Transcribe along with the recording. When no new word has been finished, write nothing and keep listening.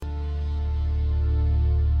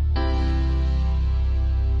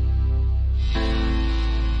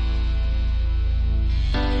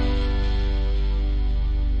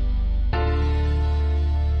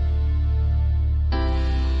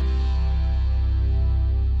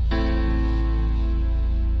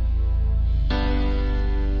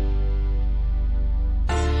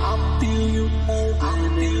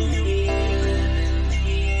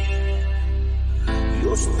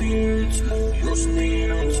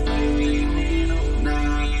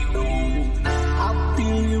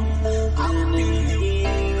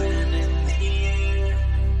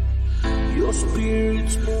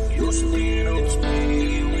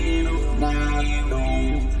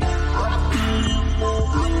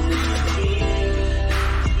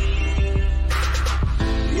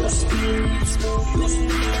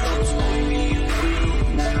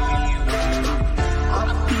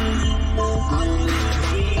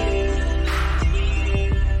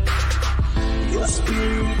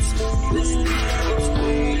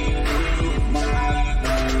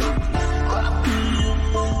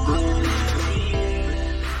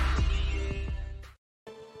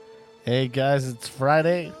Hey guys, it's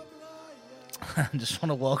Friday. I just want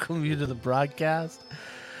to welcome you to the broadcast.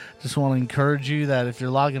 Just want to encourage you that if you're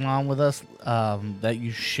logging on with us, that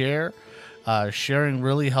you share. Sharing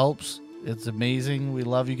really helps. It's amazing. We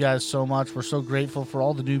love you guys so much. We're so grateful for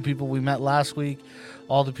all the new people we met last week,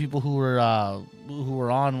 all the people who were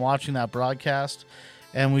on watching that broadcast,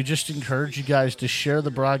 and we just encourage you guys to share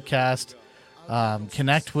the broadcast,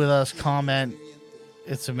 connect with us, comment.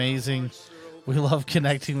 It's amazing. We love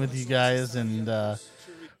connecting with you guys, and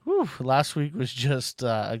last week was just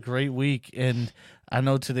a great week, and I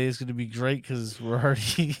know today is going to be great because we're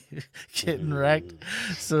already getting wrecked.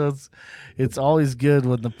 So it's always good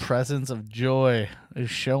when the presence of joy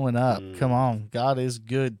is showing up. Come on, God is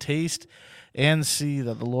good. Taste and see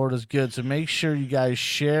that the Lord is good. So make sure you guys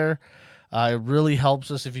share. It really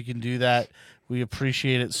helps us if you can do that. We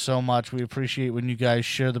appreciate it so much. We appreciate when you guys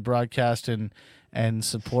share the broadcast and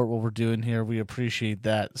support what we're doing here. We appreciate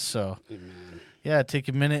that. So, yeah, take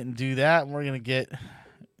a minute and do that. And we're going to get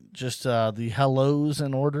just the hellos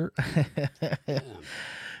in order.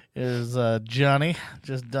 Is Johnny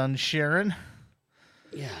just done sharing?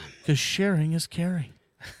 Yeah. Because sharing is caring.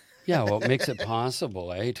 Yeah, well, it makes it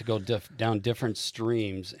possible, to go down different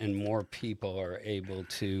streams and more people are able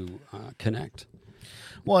to connect.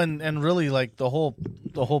 Well, and really, like, the whole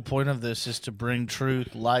point of this is to bring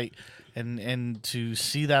truth, light, and to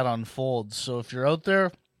see that unfold. So if you're out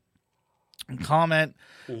there, comment,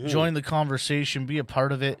 join the conversation, be a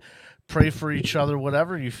part of it, pray for each other,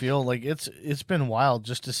 whatever you feel. Like, it's been wild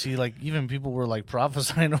just to see, like, even people were like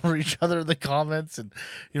prophesying over each other in the comments, and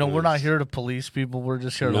we're not here to police people. We're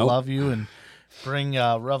just here to love you and bring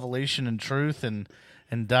revelation and truth and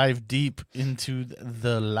dive deep into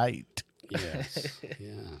the light.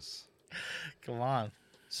 Yes. Come on.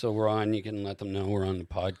 So we're on. You can let them know we're on the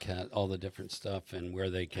podcast, all the different stuff, and where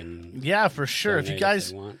they can. Yeah, for sure. If you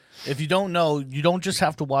guys, if you don't know, you don't just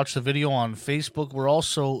have to watch the video on Facebook. We're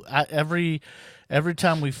also at every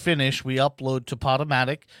time we finish, we upload to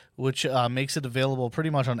Podomatic, which makes it available pretty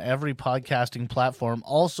much on every podcasting platform.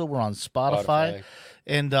 Also, we're on Spotify.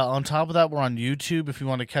 And on top of that, we're on YouTube if you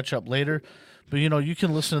want to catch up later. But you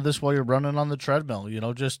can listen to this while you're running on the treadmill.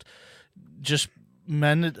 Just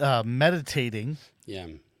meditating. Yeah.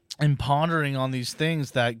 And pondering on these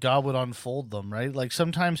things that God would unfold them, right? Like,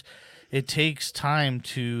 sometimes it takes time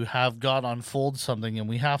to have God unfold something, and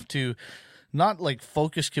we have to not like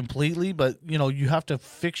focus completely, but you have to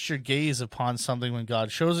fix your gaze upon something when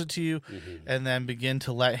God shows it to you, and then begin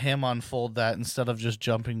to let Him unfold that instead of just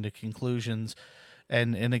jumping to conclusions,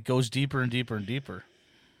 and it goes deeper and deeper and deeper.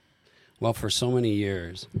 Well, for so many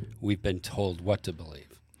years, we've been told what to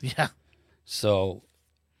believe. Yeah. So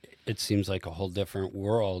it seems like a whole different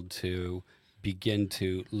world to begin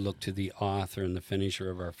to look to the author and the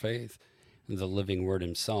finisher of our faith, the living Word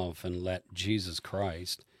Himself, and let Jesus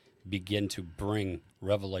Christ begin to bring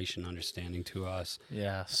revelation understanding to us.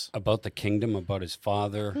 Yes. About the kingdom, about His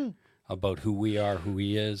Father, about who we are, who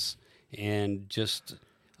He is, and just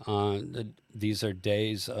these are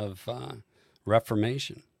days of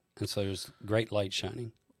reformation. And so there's great light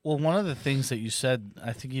shining. Well, one of the things that you said,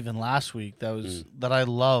 I think even last week, that I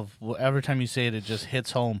love, every time you say it, it just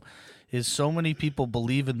hits home, is so many people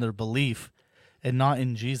believe in their belief and not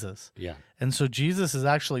in Jesus. Yeah. And so Jesus is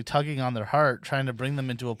actually tugging on their heart, trying to bring them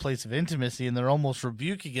into a place of intimacy, and they're almost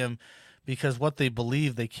rebuking Him because what they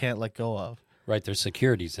believe they can't let go of. Right, there's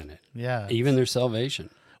securities in it. Yeah. Even their salvation.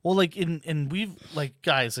 Well, like, and we've, like,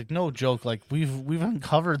 guys, like, no joke, like, we've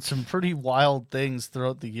uncovered some pretty wild things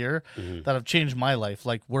throughout the year that have changed my life.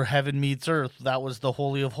 Like, where heaven meets earth, that was the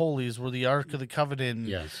Holy of Holies, where the Ark of the Covenant,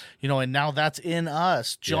 yes, and now that's in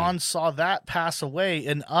us. John saw that pass away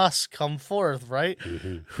and us come forth, right?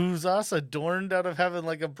 Who's us, adorned out of heaven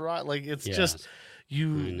like a bride. Like, it's just,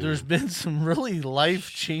 there's been some really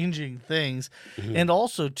life-changing things. And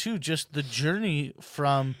also, too, just the journey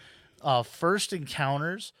from first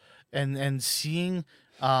encounters and seeing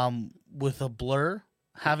with a blur,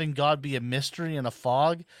 having God be a mystery and a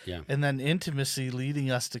fog, and then intimacy leading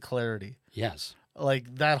us to clarity. Yes.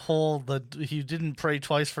 Like that whole, you didn't pray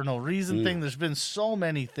twice for no reason thing. There's been so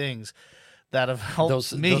many things that have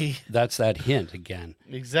helped me. That's that hint again.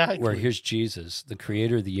 Exactly. Where here's Jesus, the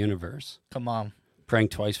creator of the universe. Come on. Praying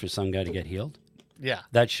twice for some guy to get healed. Yeah.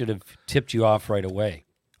 That should have tipped you off right away.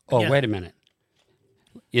 Oh, wait a minute.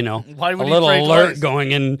 Why would a little alert twice?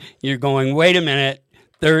 going, and you're going, wait a minute,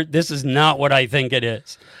 this is not what I think it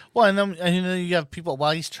is. Well, and then you have people,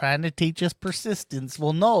 he's trying to teach us persistence.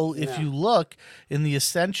 Well, no, if you look in the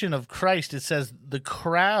ascension of Christ, it says the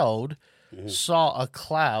crowd saw a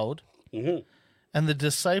cloud, and the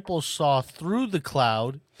disciples saw through the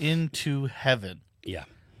cloud into heaven. Yeah.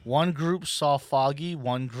 One group saw foggy,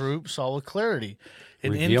 one group saw with clarity.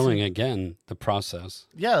 An Revealing again the process.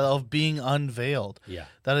 of being unveiled. Yeah.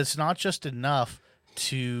 That it's not just enough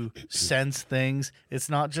to sense things. It's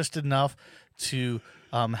not just enough to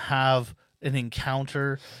have an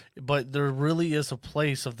encounter, but there really is a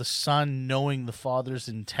place of the son knowing the father's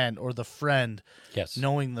intent, or the friend Yes.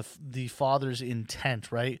 knowing the father's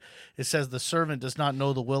intent, right? It says the servant does not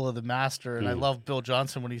know the will of the master. And I love Bill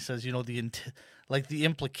Johnson when he says, the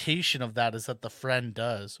implication of that is that the friend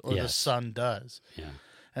does, or the Yes. son does. Yeah.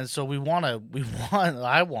 And so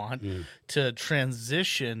I want to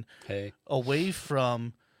transition Hey. away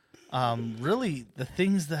from really the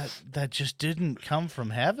things that just didn't come from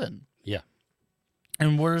heaven. Yeah.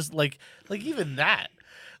 And where's like even that,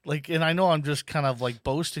 and I know I'm just kind of like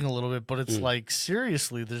boasting a little bit, but it's like,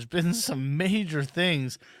 seriously, there's been some major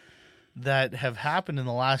things that have happened in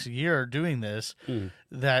the last year doing this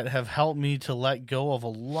that have helped me to let go of a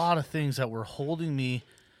lot of things that were holding me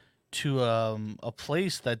to a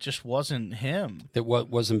place that just wasn't him. That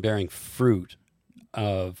wasn't bearing fruit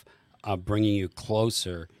of bringing you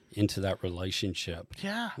closer into that relationship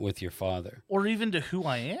Yeah. with your Father. Or even to who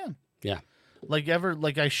I am. Yeah. Like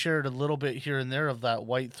I shared a little bit here and there of that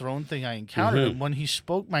white throne thing I encountered. And when he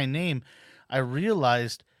spoke my name, I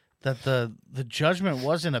realized that the judgment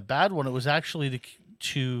wasn't a bad one. It was actually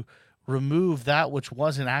to remove that which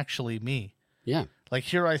wasn't actually me. Yeah. Like,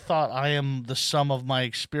 here I thought I am the sum of my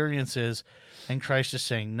experiences, and Christ is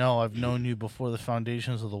saying, no, I've known you before the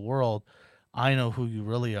foundations of the world. I know who you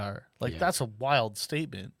really are. Like, that's a wild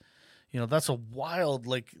statement. That's a wild,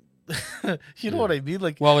 you know what I mean?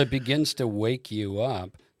 Like, Well, it begins to wake you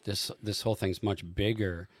up. This whole thing's much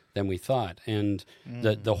bigger than we thought. And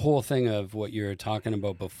the whole thing of what you were talking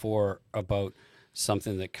about before, about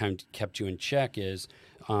something that kind of kept you in check, is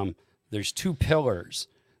there's two pillars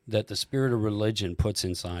that the spirit of religion puts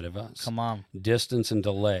inside of us. come on. Distance and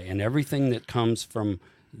delay. And everything that comes from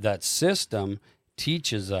that system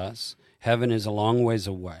teaches us heaven is a long ways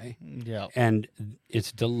away. Yeah. And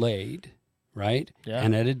it's delayed, right? Yeah.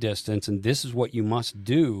 And at a distance. And this is what you must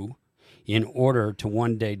do in order to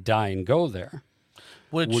one day die and go there,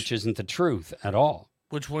 which isn't the truth at all.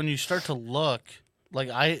 Which, when you start to look,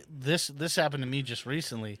 this happened to me just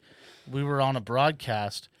recently. We were on a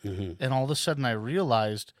broadcast, and all of a sudden I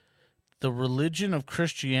realized the religion of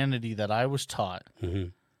Christianity that I was taught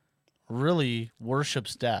really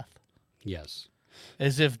worships death, Yes.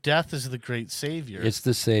 as if death is the great savior. It's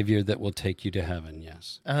the Savior that will take you to heaven,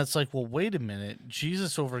 yes. And it's like, well, wait a minute.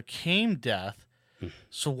 Jesus overcame death.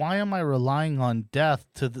 So why am I relying on death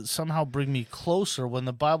to somehow bring me closer when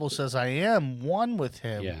the Bible says I am one with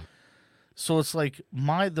him? Yeah. So it's like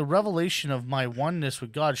the revelation of my oneness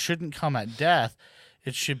with God shouldn't come at death.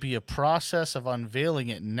 It should be a process of unveiling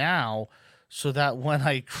it now, so that when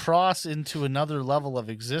I cross into another level of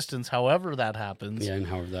existence, however that happens, Yeah, and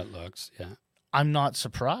however that looks, yeah. I'm not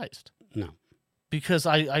surprised, No. because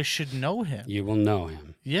I should know him. You will know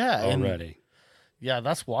him Yeah. and- already. yeah,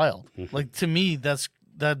 that's wild. Like, to me,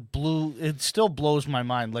 it still blows my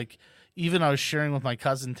mind. Like, even I was sharing with my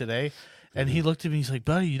cousin today, and he looked at me, he's like,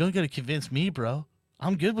 buddy, you don't got to convince me, bro.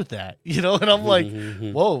 I'm good with that, and I'm like,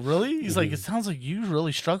 whoa, really? He's like, it sounds like you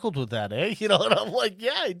really struggled with that, eh? And I'm like,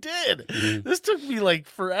 yeah, I did. This took me like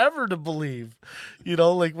forever to believe,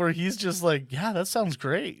 where he's just like, yeah, that sounds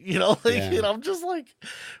great, Yeah. and I'm just like,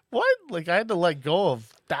 what? Like, I had to let go of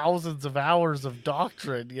thousands of hours of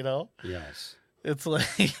doctrine, Yes. It's like,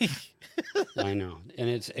 I know. And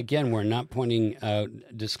it's, again, we're not pointing out,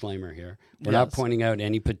 disclaimer here, we're not Yes. pointing out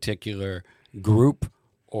any particular group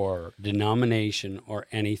or denomination or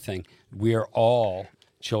anything. We are all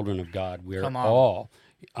children of God. We are Come on. all,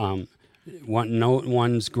 no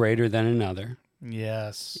one's greater than another,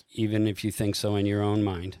 yes, even if you think so in your own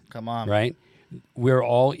mind, come on. right? We're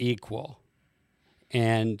all equal.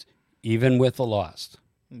 And even with the lost,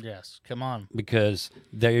 Yes, come on. because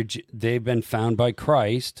they've been found by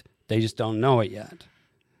Christ, they just don't know it yet.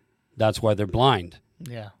 That's why they're blind.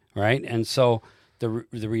 Yeah. Right? And so the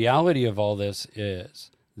reality of all this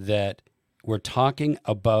is that we're talking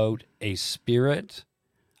about a spirit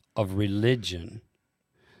of religion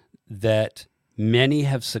that many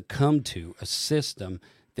have succumbed to, a system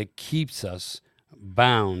that keeps us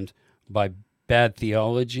bound by bad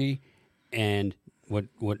theology and what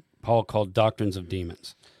Paul called doctrines of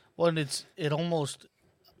demons. Well, and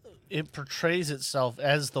it portrays itself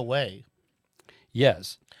as the way,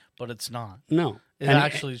 Yes. but it's not. No. It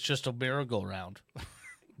actually is just a merry-go-round.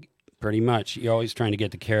 Pretty much. You're always trying to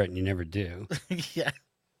get the carrot and you never do. Yeah.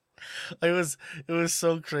 It was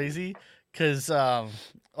so crazy because,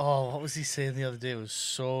 what was he saying the other day? It was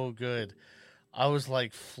so good. I was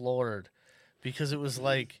like floored because it was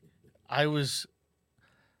like I was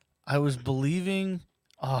believing.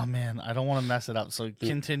 Oh man, I don't want to mess it up. So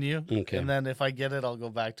continue, Okay. and then if I get it, I'll go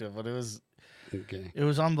back to it. But Okay. it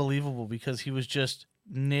was unbelievable because he was just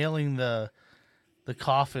nailing the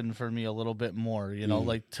coffin for me a little bit more. You know,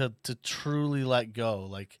 like to truly let go,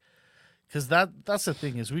 like because that's the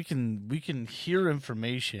thing is we can hear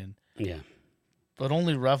information. Yeah. But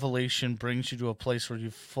only revelation brings you to a place where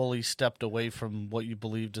you've fully stepped away from what you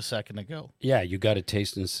believed a second ago. Yeah, you got to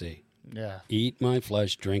taste and see. Yeah. Eat my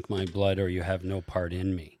flesh, drink my blood, or you have no part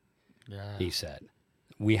in me, Yeah. he said.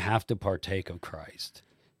 We have to partake of Christ.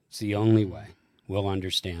 It's the only way we'll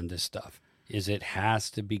understand this stuff, is it has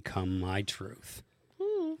to become my truth.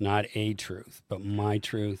 Not a truth, but my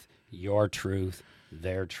truth, your truth,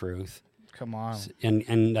 their truth. Come on.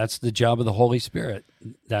 And that's the job of the Holy Spirit.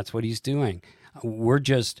 That's what he's doing. We're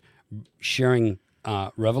just sharing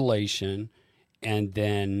revelation, and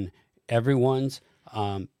then everyone's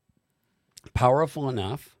powerful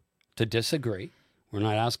enough to disagree. We're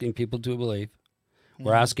not asking people to believe.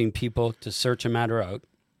 We're asking people to search a matter out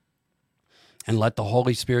and let the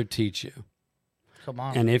Holy Spirit teach you. Come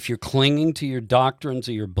on. And if you're clinging to your doctrines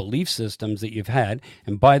or your belief systems that you've had,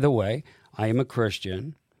 and by the way, I am a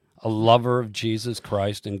Christian, a lover of Jesus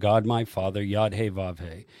Christ and God my Father, Yad He Vav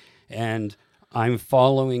He, and I'm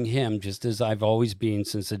following him just as I've always been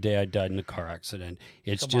since the day I died in a car accident.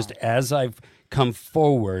 It's just as I've come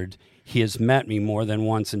forward, he has met me more than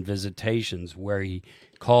once in visitations where he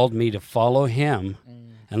called me to follow him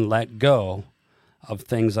and let go of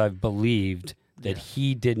things I've believed that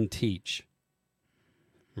he didn't teach.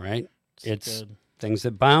 Right? It's good. things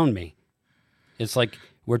that bound me. It's like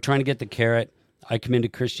we're trying to get the carrot. I come into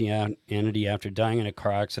Christianity after dying in a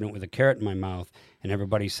car accident with a carrot in my mouth, and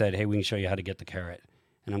everybody said, hey, we can show you how to get the carrot.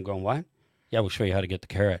 And I'm going, what? Yeah, we'll show you how to get the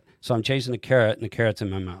carrot. So I'm chasing the carrot, and the carrot's in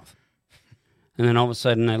my mouth. And then all of a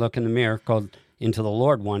sudden, I look in the mirror, called into the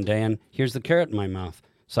Lord one day, and here's the carrot in my mouth.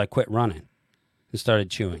 So I quit running and started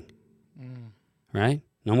chewing. Right?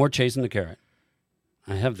 No more chasing the carrot.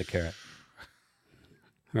 I have the carrot.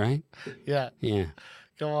 Right? Yeah. Yeah.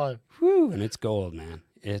 Come on. Whew. And it's gold, man.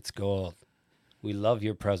 It's gold. We love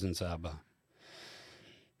your presence, Abba.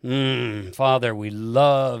 Father, we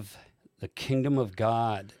love the kingdom of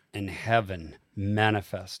God and heaven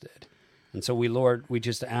manifested. And so Lord, we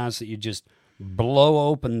just ask that you just blow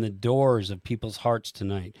open the doors of people's hearts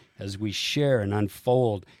tonight as we share and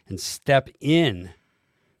unfold and step in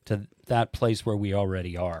to that place where we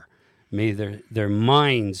already are. May their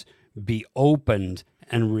minds be opened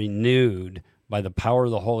and renewed by the power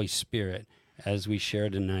of the Holy Spirit as we share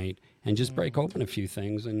tonight, and just break open a few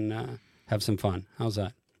things and have some fun. How's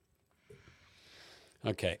that?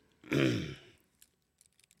 Okay. Let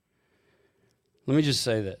me just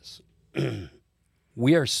say this.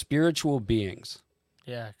 We are spiritual beings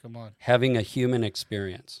Yeah, come on. having a human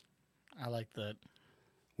experience. I like that.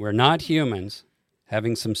 We're not humans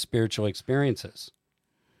having some spiritual experiences,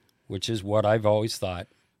 which is what I've always thought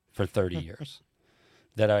for 30 years.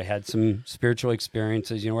 That I had some spiritual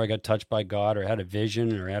experiences, where I got touched by God or had a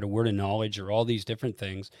vision or had a word of knowledge or all these different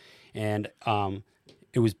things. And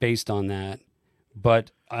it was based on that.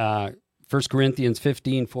 But 1 Corinthians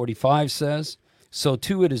 15:45 says, so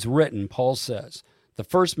too it is written, Paul says, the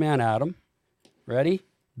first man, Adam, ready,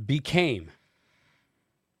 became.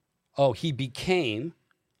 Oh, he became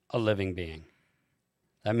a living being.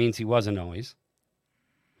 That means he wasn't always.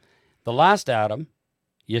 The last Adam,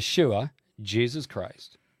 Yeshua, Jesus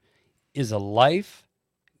Christ, is a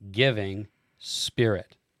life-giving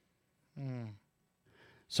spirit.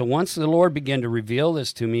 So once the Lord began to reveal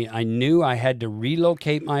this to me, I knew I had to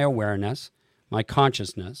relocate my awareness, my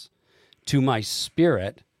consciousness, to my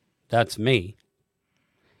spirit, that's me,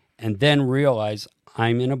 and then realize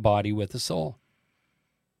I'm in a body with a soul.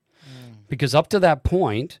 Because up to that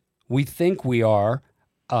point, we think we are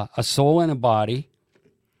a soul in a body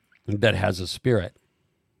that has a spirit.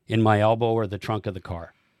 In my elbow or the trunk of the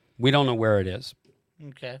car. We don't know where it is.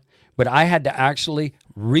 Okay. But I had to actually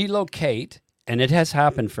relocate, and it has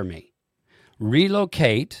happened for me,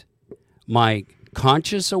 relocate my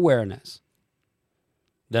conscious awareness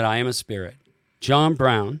that I am a spirit. John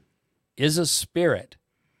Brown is a spirit,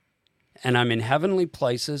 and I'm in heavenly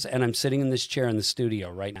places, and I'm sitting in this chair in the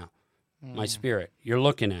studio right now. My spirit. You're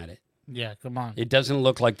looking at it. Yeah, come on. It doesn't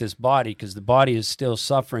look like this body because the body is still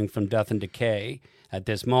suffering from death and decay at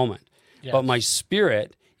this moment. Yes. But my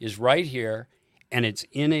spirit is right here, and it's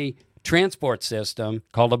in a transport system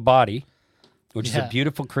called a body, which is a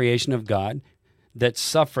beautiful creation of God that's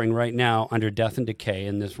suffering right now under death and decay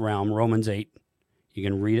in this realm, Romans 8. You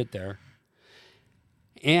can read it there.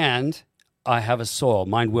 And I have a soul,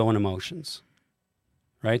 mind, will, and emotions,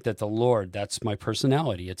 right? That the Lord, that's my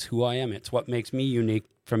personality. It's who I am. It's what makes me unique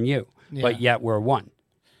from you. Yeah. But yet we're one.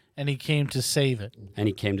 And he came to save it. And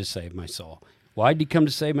he came to save my soul. Why did he come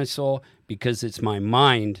to save my soul? Because it's my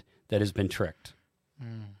mind that has been tricked.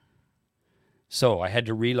 So I had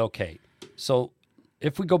to relocate. So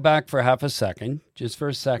if we go back for half a second, just for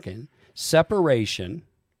a second, separation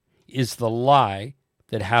is the lie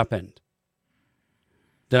that happened,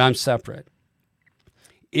 that I'm separate.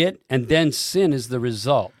 And then sin is the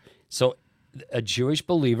result. So a Jewish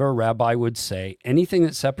believer, a rabbi would say, anything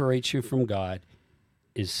that separates you from God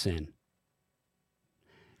is sin.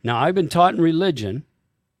 Now, I've been taught in religion,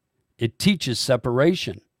 it teaches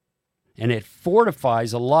separation, and it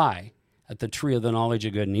fortifies a lie at the tree of the knowledge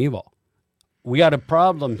of good and evil. We got a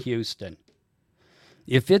problem, Houston.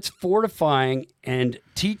 If it's fortifying and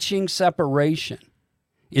teaching separation,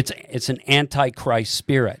 it's an antichrist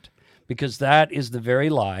spirit, because that is the very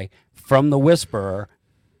lie from the whisperer,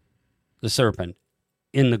 the serpent,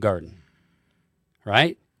 in the garden,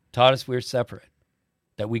 right? Taught us we're separate,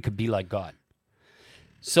 that we could be like God.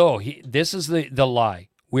 So this is the lie.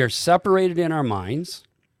 We are separated in our minds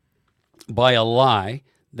by a lie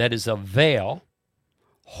that is a veil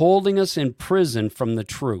holding us in prison from the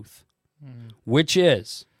truth, which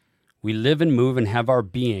is we live and move and have our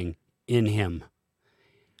being in him.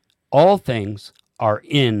 All things are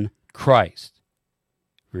in Christ.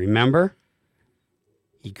 Remember?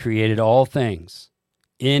 He created all things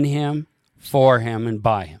in him, for him, and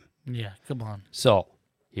by him. Yeah, come on. So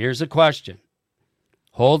here's a question.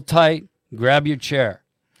 Hold tight, grab your chair.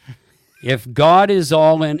 If God is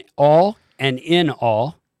all and in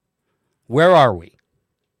all, where are we?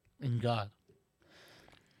 In God.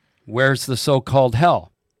 Where's the so-called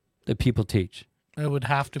hell that people teach? It would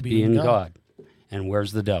have to be Be in God. God. And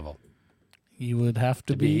where's the devil? You would have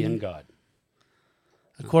to Be in God.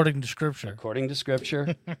 According to Scripture. According to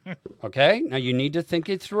Scripture. Okay? Now you need to think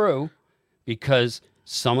it through, because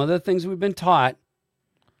some of the things we've been taught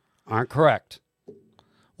aren't correct.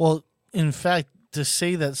 Well, in fact, to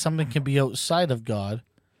say that something can be outside of God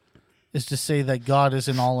is to say that God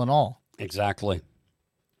isn't all in all. Exactly.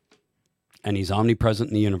 And he's omnipresent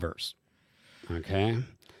in the universe. Okay?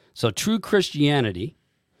 So true Christianity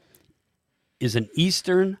is an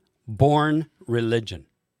Eastern-born religion.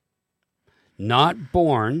 Not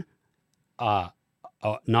born, not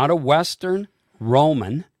a Western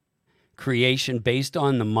Roman creation based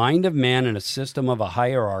on the mind of man and a system of a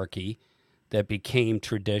hierarchy that became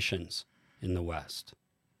traditions in the West.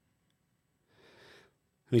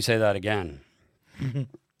 Let me say that again.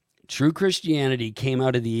 True Christianity came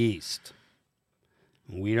out of the East.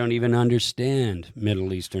 We don't even understand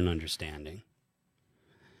Middle Eastern understanding.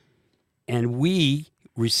 And we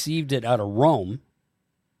received it out of Rome.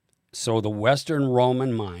 So the Western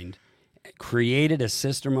Roman mind created a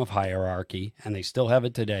system of hierarchy, and they still have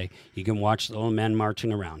it today. You can watch the little men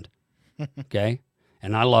marching around. Okay?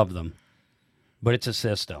 And I love them. But it's a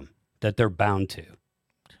system that they're bound to.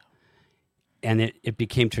 And it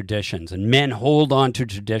became traditions. And men hold on to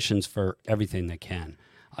traditions for everything they can.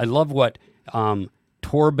 I love what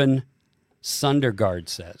Torben Sundergaard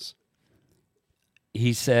says.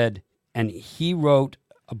 He said, and he wrote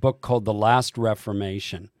a book called The Last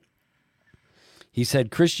Reformation. He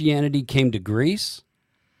said, Christianity came to Greece,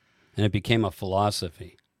 and it became a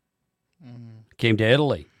philosophy. Came to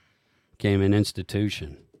Italy, became an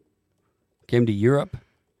institution. Came to Europe,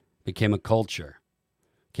 became a culture.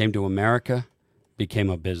 Came to America, became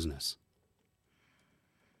a business.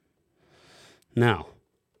 Now,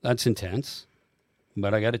 that's intense,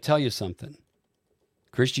 but I got to tell you something.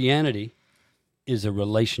 Christianity is a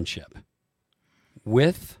relationship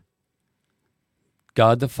with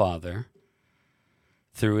God the Father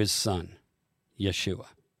through his Son, Yeshua,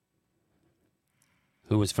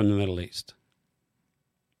 who was from the Middle East.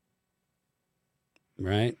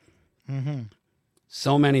 Right? Mm-hmm.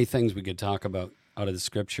 So many things we could talk about out of the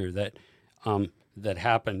Scripture that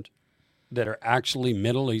happened that are actually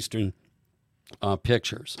Middle Eastern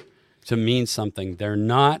pictures to mean something. They're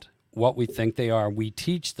not what we think they are. We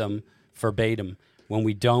teach them verbatim when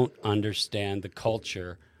we don't understand the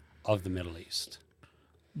culture of the Middle East.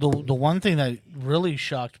 The one thing that really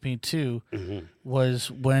shocked me too was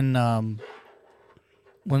when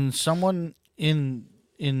someone in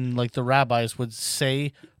like the rabbis would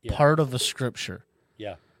say part of the scripture.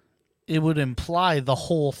 Yeah. It would imply the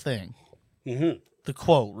whole thing. Mm-hmm. The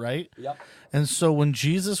quote, right? Yep. And so when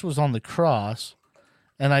Jesus was on the cross,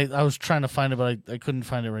 and I was trying to find it, but I couldn't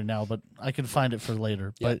find it right now, but I can find it for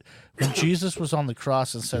later. Yep. But when Jesus was on the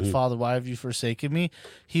cross and said, Father, why have you forsaken me?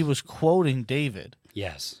 He was quoting David.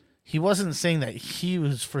 Yes. he wasn't saying that he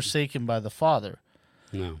was forsaken by the Father,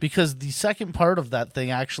 No. because the second part of that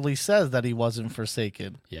thing actually says that he wasn't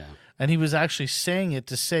forsaken. Yeah. And he was actually saying it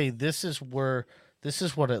to say, this is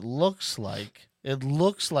what it looks like. It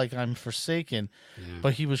looks like I'm forsaken. Yeah.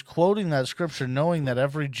 But he was quoting that scripture knowing that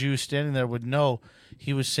every Jew standing there would know.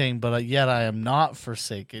 He was saying, but yet I am not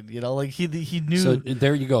forsaken. You know, like he knew. So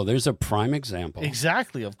there you go. There's a prime example.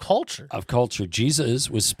 Exactly, of culture. Of culture. Jesus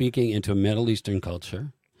was speaking into a Middle Eastern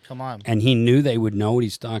culture. Come on. And he knew they would know what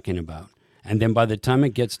he's talking about. And then by the time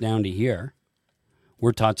it gets down to here,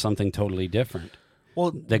 we're taught something totally different. Well,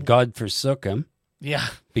 That God forsook him yeah,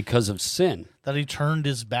 because of sin. that he turned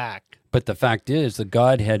his back. But the fact is, the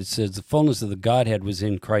Godhead says the fullness of the Godhead was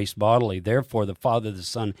in Christ bodily. Therefore, the Father, the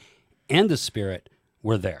Son, and the Spirit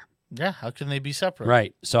were there. Yeah, how can they be separate?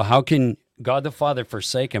 Right. So how can God the Father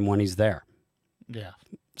forsake him when he's there? Yeah.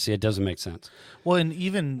 See, it doesn't make sense. Well, and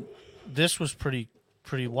even this was pretty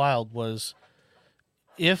wild. Was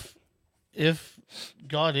if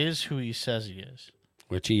God is who he says he is,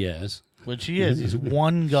 Which he is. which he is, he's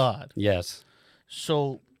one God. Yes.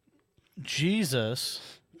 So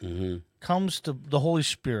Jesus comes to the Holy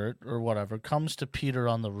Spirit or whatever, comes to Peter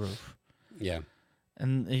on the roof. Yeah.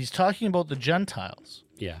 And he's talking about the Gentiles,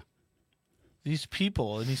 Yeah. these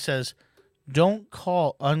people, and he says, don't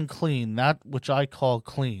call unclean that which I call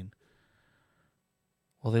clean.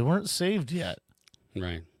 Well, they weren't saved yet.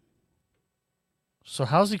 Right. So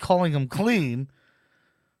how's he calling them clean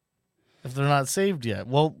if they're not saved yet?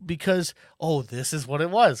 Well, because, this is what it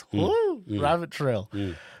was. Woo! Rabbit trail.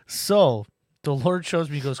 So the Lord shows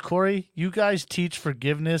me, he goes, Corey, you guys teach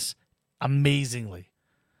forgiveness amazingly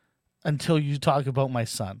until you talk about my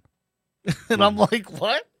son. And I'm like,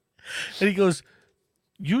 what? And he goes,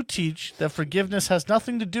 you teach that forgiveness has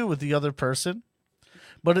nothing to do with the other person,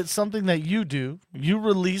 but it's something that you do. You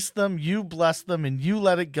release them, you bless them, and you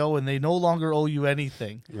let it go, and they no longer owe you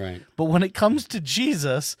anything. Right. But when it comes to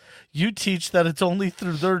Jesus, you teach that it's only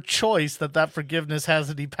through their choice that forgiveness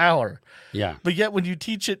has any power. Yeah. But yet when you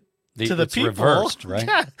teach it to the it's people, reversed, right?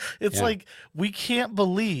 Yeah, it's Yeah. like we can't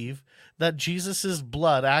believe that Jesus's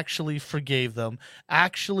blood actually forgave them,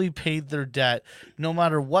 actually paid their debt. No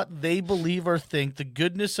matter what they believe or think, the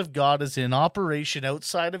goodness of God is in operation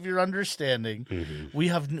outside of your understanding. We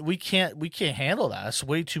can't handle that. It's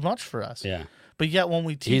way too much for us. Yeah. But yet when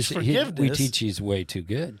we teach forgiveness, we teach he's way too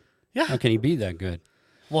good. yeah. How can he be that good?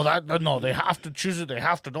 Well, no, they have to choose it. They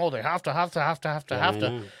have to know. They have to. I And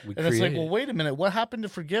know. We it's like, create well, it. wait a minute. What happened to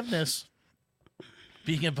forgiveness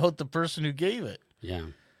being about the person who gave it? Yeah.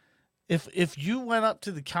 If you went up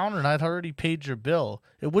to the counter and I'd already paid your bill,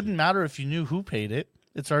 it wouldn't matter if you knew who paid it.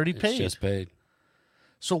 It's already It's paid. just paid.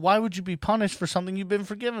 So why would you be punished for something you've been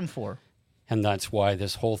forgiven for? And that's why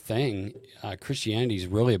this whole thing, Christianity is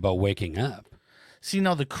really about waking up. See,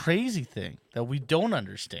 now the crazy thing that we don't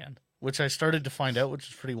understand, which I started to find out, which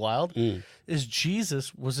is pretty wild, is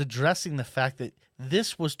Jesus was addressing the fact that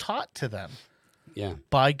this was taught to them Yeah.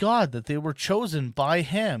 by God, that they were chosen by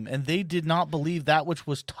him, and they did not believe that which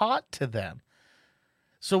was taught to them.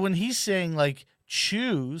 So when he's saying, like,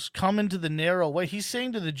 choose, come into the narrow way, he's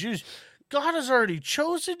saying to the Jews, God has already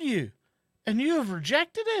chosen you, and you have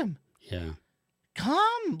rejected him. Yeah.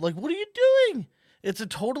 Come, like, what are you doing?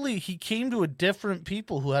 He came to a different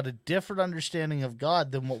people who had a different understanding of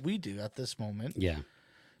God than what we do at this moment, Yeah.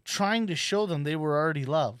 trying to show them they were already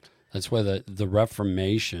loved. That's why the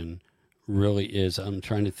Reformation really is. I'm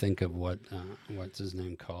trying to think of what's his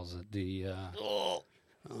name calls it. The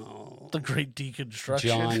Great Deconstruction.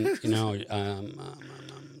 John,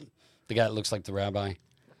 the guy that looks like the rabbi.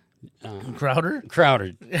 Crowder?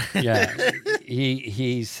 Crowder. Yeah.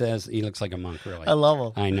 he says he looks like a monk, really. I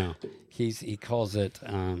love him. I know. He calls it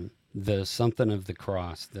the something of the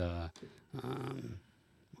cross. What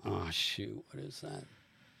is that?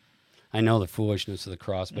 I know the foolishness of the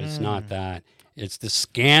cross, but it's not that. It's the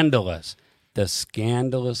scandalous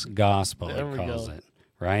gospel, There it we calls go. it.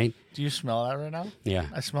 Right? Do you smell that right now? Yeah.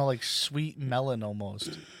 I smell like sweet melon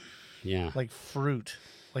almost, Yeah. like fruit,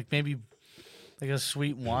 like maybe like a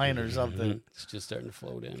sweet wine or something. It's just starting to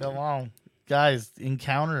float in. Come on, guys,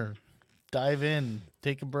 encounter, dive in,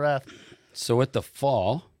 take a breath. So at the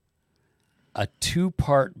fall, a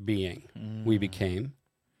two-part being we became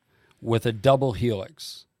with a double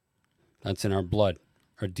helix. That's in our blood,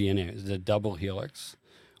 our DNA. It's a double helix,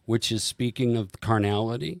 which is speaking of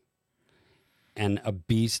carnality and a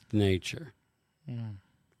beast nature.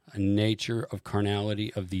 A nature of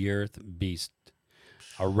carnality of the earth, beast.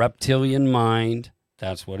 A reptilian mind,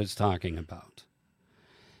 that's what it's talking about.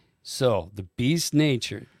 So the beast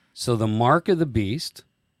nature, so the mark of the beast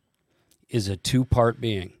is a two-part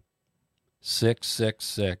being.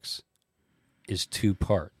 666 is 2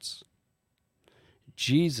 parts.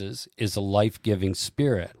 Jesus is a life-giving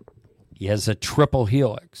spirit. He has a triple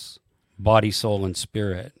helix, body, soul, and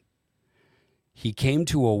spirit. He came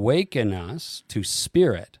to awaken us to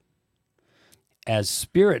spirit as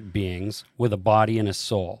spirit beings with a body and a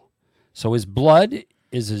soul. So his blood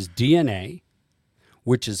is his DNA,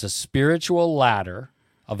 which is a spiritual ladder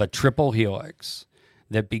of a triple helix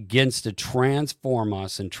that begins to transform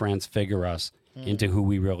us and transfigure us into who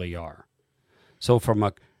we really are. So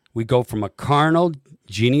we go from a carnal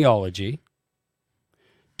genealogy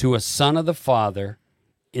to a son of the Father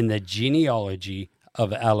in the genealogy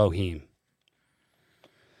of Elohim.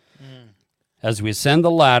 As we ascend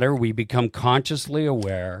the ladder, we become consciously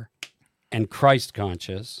aware and Christ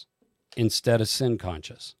conscious instead of sin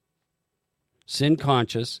conscious. Sin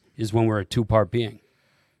conscious is when we're a 2-part being.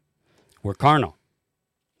 We're carnal.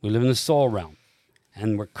 We live in the soul realm,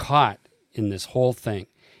 and we're caught in this whole thing.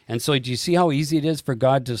 And so do you see how easy it is for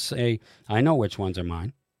God to say, I know which ones are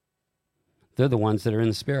mine? They're the ones that are in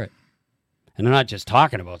the spirit. And they're not just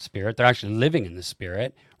talking about spirit, they're actually living in the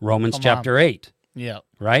spirit. Romans chapter 8. Yeah.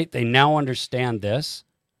 Right? They now understand this.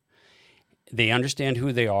 They understand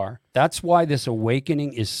who they are. That's why this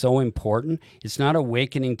awakening is so important. It's not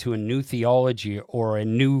awakening to a new theology or a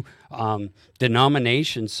new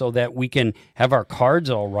denomination so that we can have our cards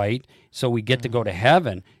all right so we get to go to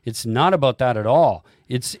heaven. It's not about that at all.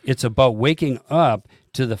 It's about waking up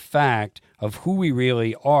to the fact of who we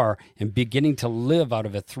really are and beginning to live out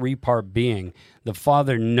of a 3-part being. The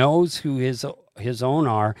Father knows who his own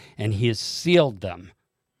are, and he has sealed them.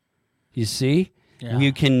 You see? Yeah.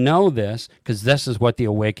 You can know this because this is what the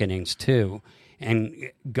awakening's to.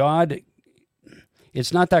 And God,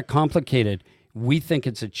 it's not that complicated. We think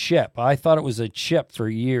it's a chip. I thought it was a chip for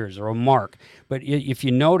years or a mark. But if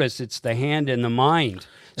you notice, it's the hand and the mind.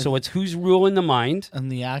 So it's who's ruling the mind.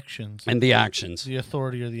 And the actions. And the actions. The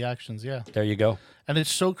authority or the actions, yeah. There you go. And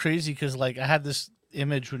it's so crazy because, like, I had this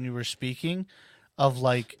image when you were speaking of,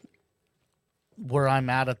 like, where I'm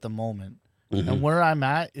at the moment. Mm-hmm. And where I'm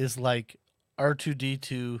at is, like,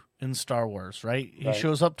 R2-D2 in Star Wars, right? He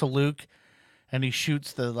shows up to Luke and he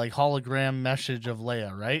shoots the, like, hologram message of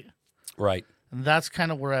Leia, right? Right. And that's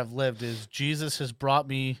kind of where I've lived, is Jesus has brought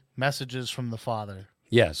me messages from the Father.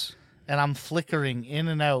 Yes. And I'm flickering in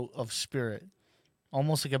and out of spirit,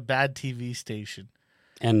 almost like a bad TV station.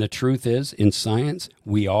 And the truth is, in science,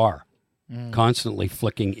 we are constantly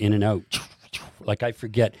flicking in and out. Like, I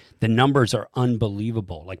forget, the numbers are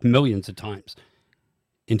unbelievable, like millions of times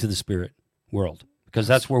into the spirit world, because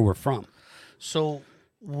that's where we're from. So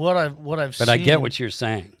what I've But seen, I get what you're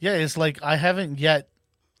saying. Yeah, it's like I haven't yet.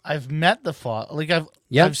 I've met the Father. Like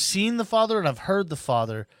I've seen the Father and I've heard the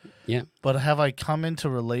Father. Yeah. But have I come into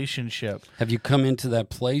relationship? Have you come into that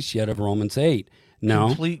place yet of Romans 8? No.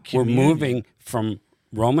 Complete We're communion. moving from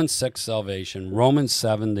Romans 6, salvation, Romans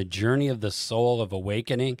 7, the journey of the soul of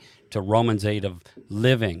awakening, to Romans 8 of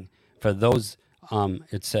living. For those,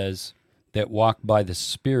 it says, that walk by the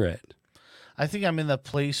Spirit. I think I'm in the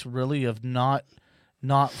place really of not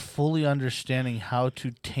fully understanding how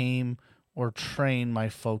to tame or train my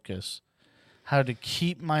focus, how to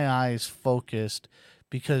keep my eyes focused,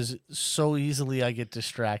 because so easily I get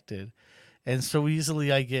distracted. And so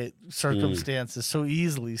easily I get circumstances so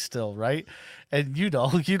easily still, right? And me,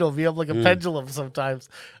 I'm like a pendulum sometimes.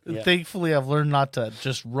 Yeah. Thankfully, I've learned not to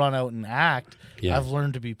just run out and act. Yeah. I've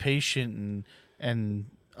learned to be patient and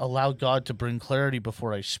allow God to bring clarity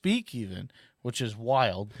before I speak even, which is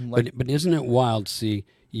wild. Like, But isn't it wild? See,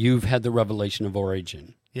 you've had the revelation of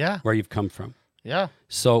origin, yeah, where you've come from. yeah.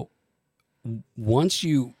 So once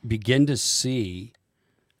you begin to see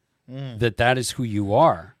that is who you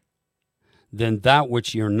are, then that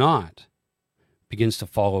which you're not begins to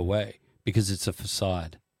fall away, because it's a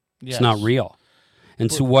facade. Yes. It's not real.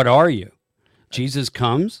 And so what are you? Jesus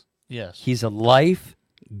comes. Yes. He's a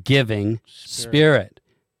life-giving spirit.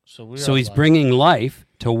 So he's bringing life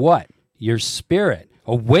to what? Your spirit,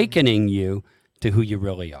 awakening you to who you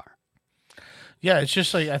really are. Yeah, it's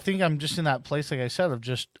just like I think I'm just in that place, like I said, of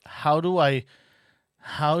just how do I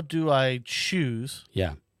choose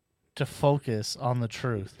to focus on the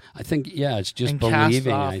truth? I think, it's just And cast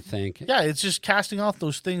believing, off- I think. Yeah, it's just casting off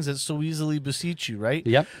those things that so easily beseech you, right?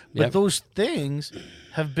 Yep. But those things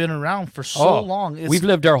have been around for so long. We've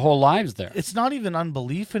lived our whole lives there. It's not even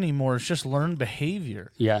unbelief anymore. It's just learned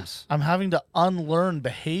behavior. Yes. I'm having to unlearn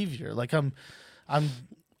behavior. Like I'm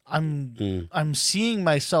seeing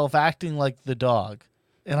myself acting like the dog,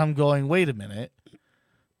 and I'm going, wait a minute,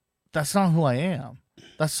 that's not who I am.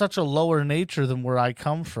 That's such a lower nature than where I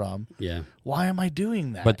come from. Yeah. Why am I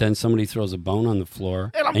doing that? But then somebody throws a bone on the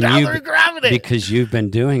floor. and I'm down there grabbing it. Because you've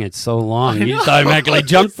been doing it so long. You just automatically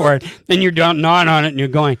jump for it. Then you're gnawing on it and you're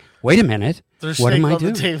going, wait a minute. There's what steak am I on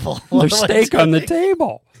doing? the table. There's steak on the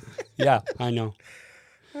table. Yeah, I know.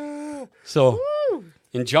 So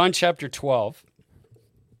in John chapter 12,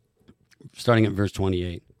 starting at verse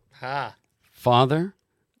 28, Father,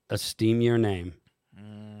 esteem your name.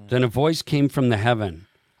 Then a voice came from the heaven.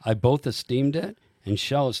 I both esteemed it and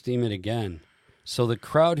shall esteem it again. So the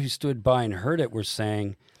crowd who stood by and heard it were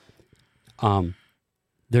saying,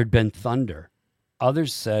 there'd been thunder.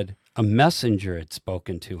 Others said, a messenger had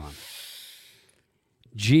spoken to him.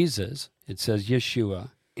 Jesus, it says Yeshua,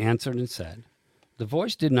 answered and said, the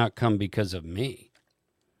voice did not come because of me,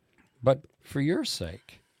 but for your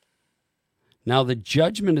sake. Now the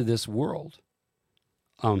judgment of this world,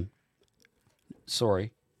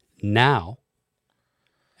 now,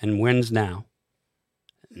 and when's now?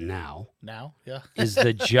 Now, yeah. is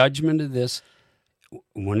the judgment of this.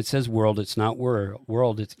 When it says world, it's not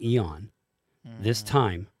world, it's eon. This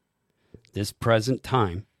time, this present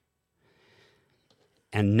time.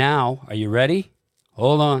 And now, are you ready?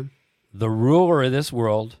 Hold on. The ruler of this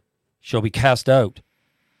world shall be cast out.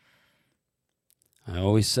 I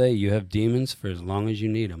always say you have demons for as long as you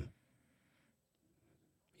need them.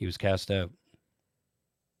 He was cast out.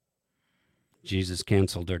 Jesus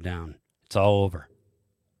canceled her down. It's all over.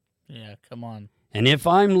 Yeah, come on. And if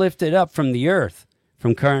I'm lifted up from the earth,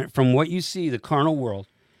 from what you see, the carnal world,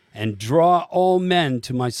 and draw all men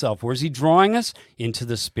to myself, where's he drawing us? Into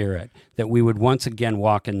the Spirit, that we would once again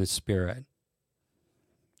walk in the Spirit.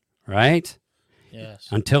 Right? Yes.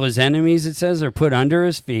 Until his enemies, it says, are put under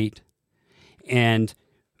his feet. And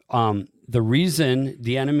the reason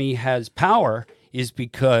the enemy has power is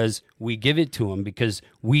because we give it to him, because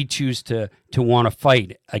we choose to want to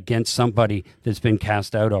fight against somebody that's been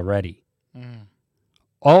cast out already.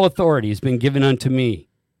 All authority has been given unto me,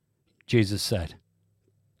 Jesus said.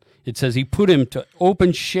 It says he put him to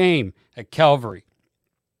open shame at Calvary.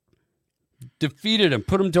 Defeated him,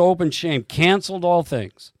 put him to open shame, canceled all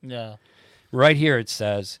things. Yeah. Right here it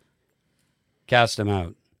says, cast him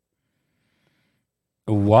out.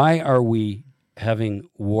 Why are we having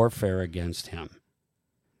warfare against him?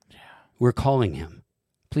 Yeah. We're calling him.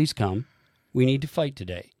 Please come. We need to fight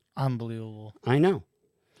today. Unbelievable. I know.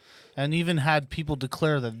 And even had people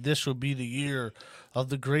declare that this would be the year of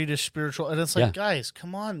the greatest spiritual. And it's like, guys,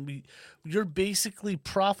 come on. You're basically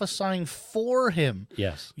prophesying for him.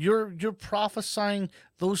 Yes. You're prophesying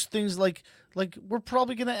those things like we're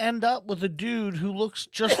probably going to end up with a dude who looks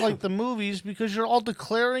just like the movies because you're all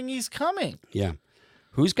declaring he's coming. Yeah.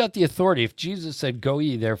 Who's got the authority? If Jesus said, go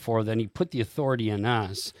ye, therefore, then he put the authority in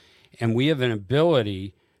us, and we have an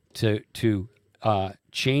ability to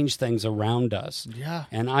change things around us. Yeah.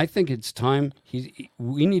 And I think it's time,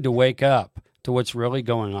 we need to wake up to what's really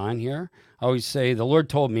going on here. I always say, the Lord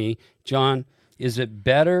told me, John, is it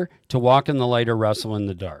better to walk in the light or wrestle in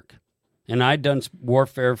the dark? And I'd done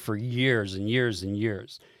warfare for years and years and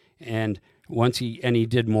years. And he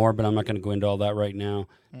did more, but I'm not going to go into all that right now.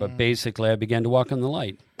 But basically, I began to walk in the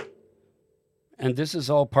light. And this is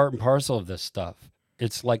all part and parcel of this stuff.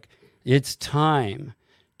 It's like, it's time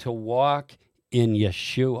to walk in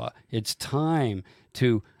Yeshua. It's time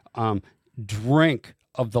to drink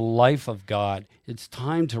of the life of God. It's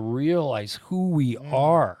time to realize who we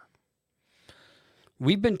are.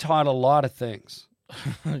 We've been taught a lot of things.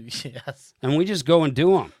 Yes. And we just go and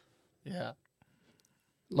do them. Yeah.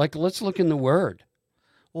 Like, let's look in the Word.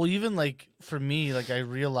 Well, even like for me, like I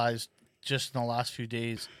realized just in the last few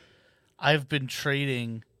days, I've been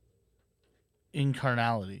trading in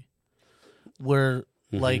carnality where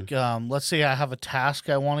like, let's say I have a task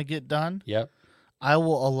I want to get done. Yep. I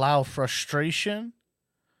will allow frustration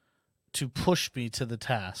to push me to the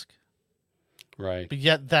task. Right. But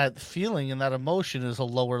yet that feeling and that emotion is a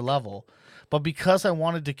lower level. But because I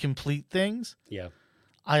wanted to complete things, Yeah.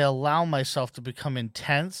 I allow myself to become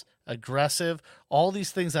intense, aggressive, all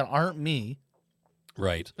these things that aren't me,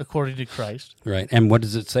 Right. according to Christ. Right. And what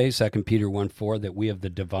does it say? 2 Peter 1:4, that we have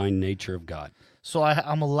the divine nature of God. So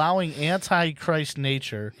I'm allowing anti-Christ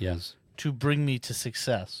nature Yes. to bring me to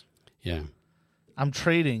success. Yeah. I'm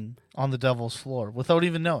trading on the devil's floor without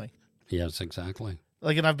even knowing. Yes, exactly.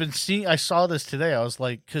 Like, and I saw this today. I was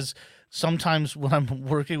like, because sometimes when I'm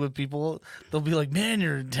working with people, they'll be like, man,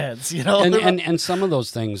 you're intense, you know? And some of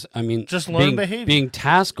those things, I mean, Just learn behavior. Being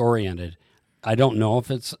task-oriented, I don't know if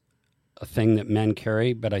it's a thing that men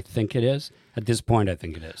carry, but I think it is. At this point, I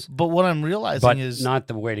think it is. But what I'm realizing But is not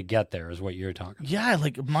the way to get there is what you're talking about. yeah,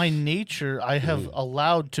 like my nature, I have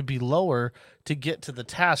allowed to be lower to get to the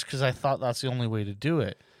task because I thought that's the only way to do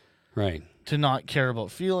it. Right. To not care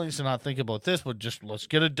about feelings, to not think about this, but just let's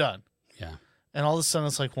get it done. Yeah. And all of a sudden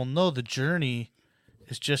it's like, well, no, the journey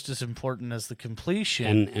is just as important as the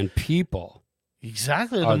completion. And people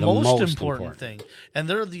Exactly, are the the most most important important. thing. And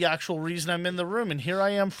they're the actual reason I'm in the room. And here I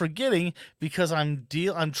am forgetting because I'm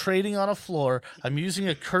trading on a floor. I'm using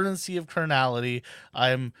a currency of carnality.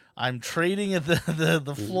 I'm trading at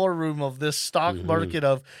the floor room of this stock market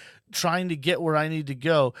of trying to get where I need to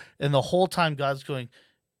go. And the whole time God's going,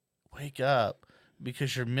 wake up,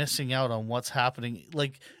 because you're missing out on what's happening.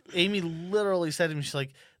 Like Amy literally said to me, she's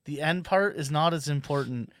like, the end part is not as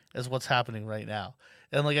important as what's happening right now.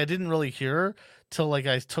 And like I didn't really hear her till like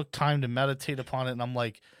I took time to meditate upon it, and I'm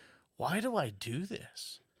like, why do I do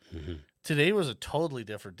this? Today was a totally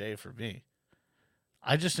different day for me.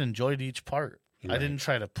 I just enjoyed each part. Right. I didn't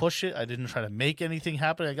try to push it. I didn't try to make anything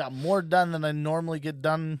happen. I got more done than I normally get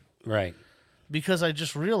done. Right. Because I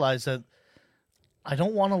just realized that I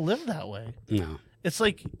don't want to live that way. No. It's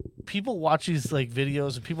like people watch these like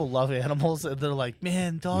videos and people love animals and they're like,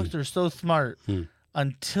 man, dogs are so smart.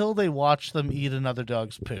 Until they watch them eat another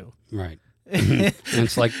dog's poo. Right. And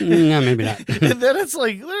it's like, no, maybe not. And then it's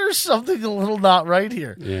like, there's something a little not right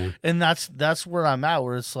here. Yeah. And that's where I'm at,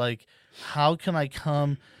 where it's like, how can I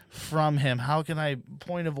come from him? How can I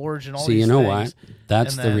point of origin, all See, these you know things? what?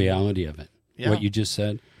 That's And the then- reality of it. Yeah. What you just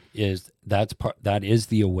said is that is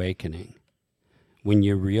the awakening. When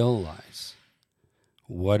you realize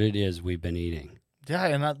what it is we've been eating. Yeah,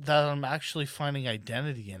 and that I'm actually finding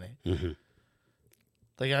identity in it.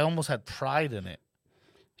 Like I almost had pride in it.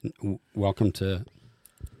 Welcome to,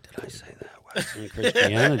 did I say that? Western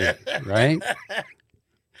Christianity, right?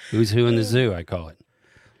 Who's who in the zoo, I call it.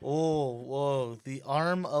 Oh, whoa. The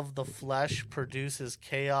arm of the flesh produces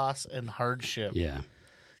chaos and hardship. Yeah.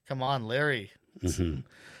 Come on, Larry.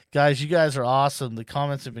 Guys, you guys are awesome. The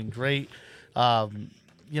comments have been great.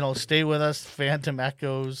 Stay with us. Phantom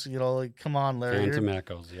Echoes. Like, come on, Larry. Phantom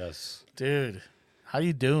Echoes, yes. Dude, how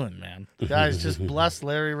you doing, man? Guys, just bless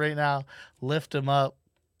Larry right now. Lift him up.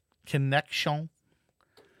 Connection.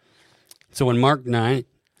 So in Mark 9,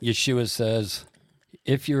 Yeshua says,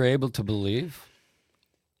 if you're able to believe,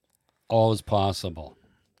 all is possible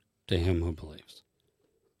to him who believes.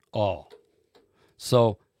 All.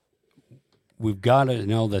 So we've got to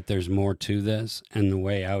know that there's more to this, and the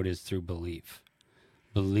way out is through belief.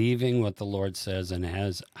 Believing what the Lord says and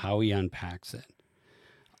how he unpacks it.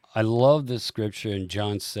 I love this scripture in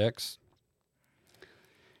John 6.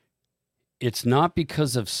 It's not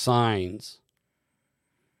because of signs,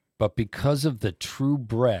 but because of the true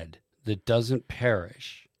bread that doesn't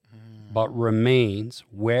perish, but remains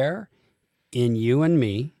where? In you and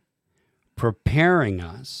me, preparing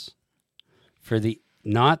us for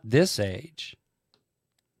not this age,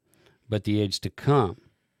 but the age to come,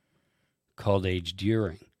 called age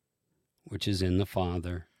during, which is in the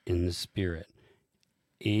Father, in the Spirit.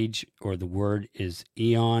 Age, or the word is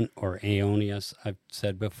eon or aeonius, I've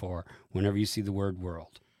said before, whenever you see the word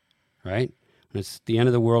world, right? When it's the end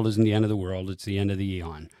of the world isn't the end of the world, it's the end of the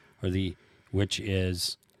eon, which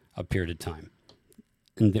is a period of time.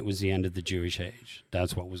 And it was the end of the Jewish age.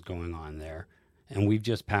 That's what was going on there. And we've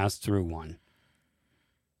just passed through one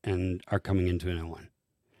and are coming into a new one.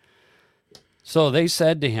 So they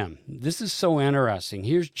said to him, this is so interesting.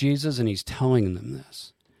 Here's Jesus, and he's telling them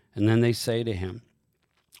this. And then they say to him,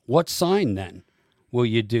 what sign, then, will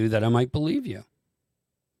you do that I might believe you?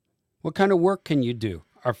 What kind of work can you do?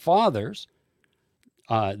 Our fathers,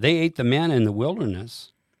 they ate the manna in the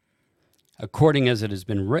wilderness, according as it has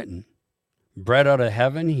been written. Bread out of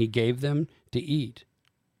heaven he gave them to eat.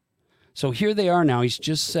 So here they are now. He's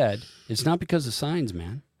just said, it's not because of signs,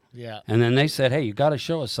 man. Yeah. And then they said, hey, you got to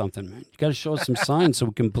show us something, man. You got to show us some signs so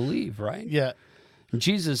we can believe, right? Yeah. And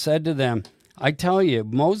Jesus said to them, I tell you,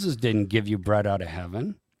 Moses didn't give you bread out of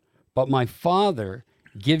heaven, but my Father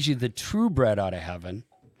gives you the true bread out of heaven.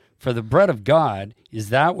 For the bread of God is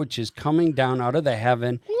that which is coming down out of the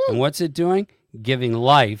heaven. And what's it doing? Giving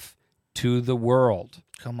life to the world.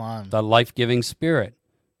 Come on. The life-giving spirit,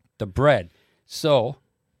 the bread. So,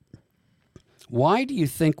 why do you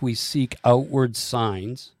think we seek outward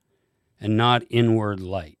signs and not inward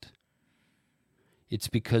light? It's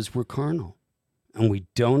because we're carnal and we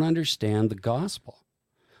don't understand the gospel,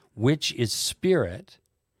 which is spirit,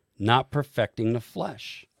 not perfecting the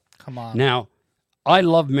flesh. Come on. Now, I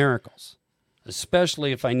love miracles,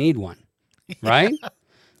 especially if I need one, right?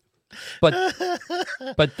 But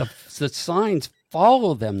the signs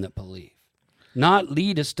follow them that believe, not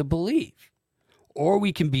lead us to believe. Or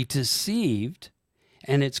we can be deceived,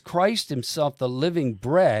 and it's Christ himself, the living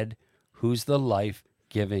bread, who's the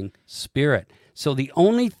life-giving Spirit. So the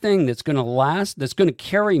only thing that's going to last, that's going to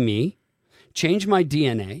carry me, change my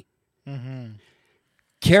DNA,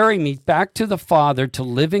 carry me back to the Father, to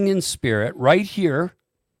living in spirit right here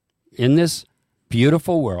in this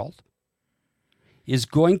beautiful world, is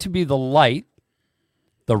going to be the light,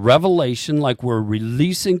 the revelation like we're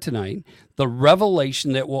releasing tonight, the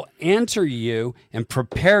revelation that will enter you and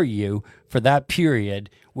prepare you for that period,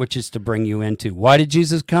 which is to bring you into. Why did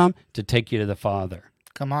Jesus come? To take you to the Father.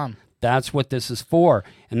 Come on. That's what this is for.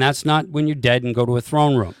 And that's not when you're dead and go to a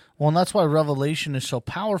throne room. Well, and that's why revelation is so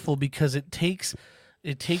powerful, because it takes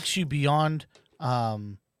you beyond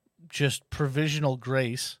just provisional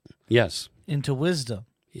grace Yes. into wisdom.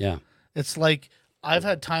 Yeah. It's like I've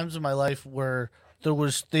had times in my life where there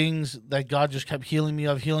was things that God just kept healing me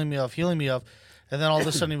of, and then all of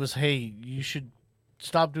a sudden he was, hey, you should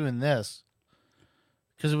stop doing this,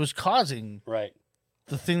 because it was causing Right.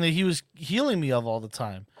 the thing that he was healing me of all the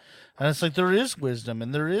time. And it's like there is wisdom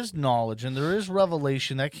and there is knowledge and there is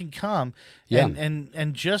revelation that can come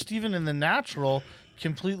and just even in the natural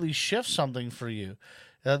completely shift something for you.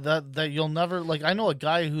 That you'll never, like, I know a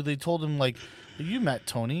guy who they told him, like, you met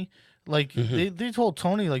Tony, like they told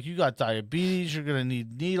Tony, like, you got diabetes, you're gonna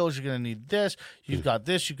need needles, you're gonna need this, you've got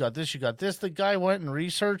this, you got this, you got this. The guy went and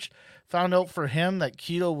researched, found out for him that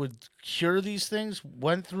keto would cure these things,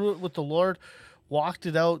 went through it with the Lord, walked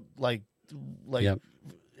it out like Yep.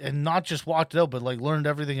 and not just walked it out, but like learned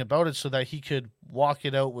everything about it so that he could walk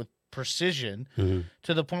it out with precision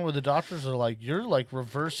to the point where the doctors are like, you're like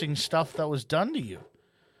reversing stuff that was done to you.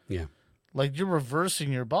 Yeah. Like you're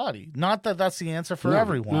reversing your body. Not that that's the answer for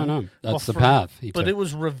everyone. No. That's the path. But it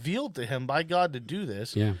was revealed to him by God to do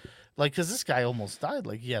this. Yeah. Like, because this guy almost died.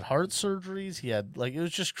 Like, he had heart surgeries. He had, like, it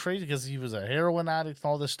was just crazy because he was a heroin addict and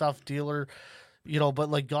all this stuff, dealer, but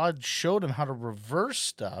like God showed him how to reverse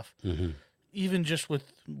stuff. Even just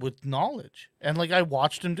with knowledge. And like I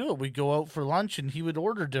watched him do it. We'd go out for lunch and he would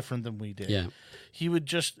order different than we did. Yeah. He would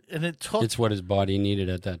just, and it's what his body needed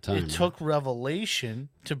at that time. It took revelation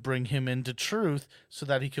to bring him into truth so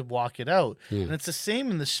that he could walk it out. Yeah. And it's the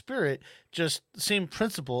same in the spirit, just the same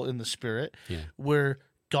principle in the spirit, Yeah. where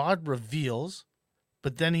God reveals,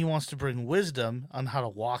 but then he wants to bring wisdom on how to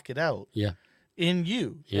walk it out. Yeah. In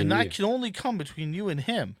you. In and that you. can only come between you and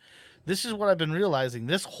him. This is what I've been realizing.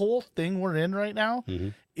 This whole thing we're in right now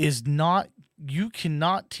is not, you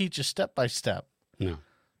cannot teach a step-by-step. No.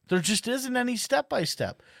 There just isn't any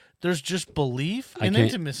step-by-step. There's just belief and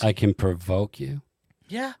intimacy. I can provoke you.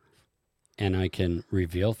 Yeah. And I can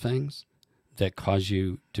reveal things that cause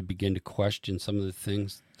you to begin to question some of the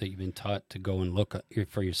things that you've been taught to go and look at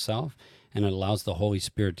for yourself. And it allows the Holy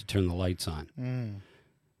Spirit to turn the lights on.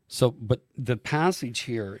 So, but the passage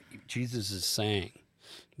here, Jesus is saying,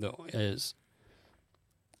 though, is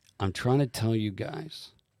I'm trying to tell you guys,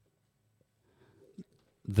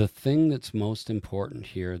 the thing that's most important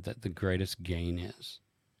here, that the greatest gain is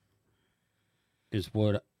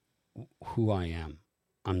who I am.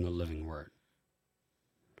 I'm the living word.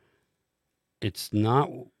 It's not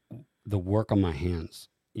the work of my hands.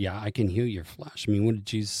 Yeah, I can heal your flesh. I mean, what did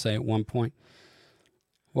Jesus say at one point?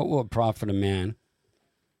 What will it profit a man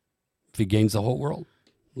if he gains the whole world,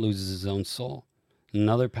 loses his own soul?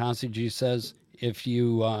 Another passage he says, if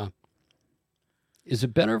you, is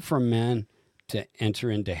it better for a man to enter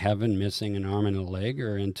into heaven missing an arm and a leg,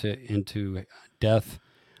 or into death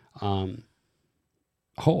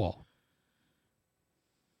whole?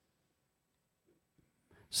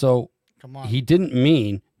 So Come on. he didn't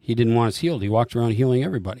mean he didn't want us healed. He walked around healing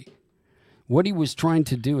everybody. What he was trying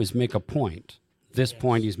to do is make a point. This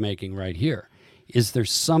point he's making right here is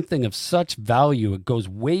there's something of such value, it goes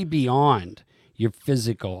way beyond your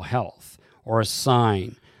physical health, or a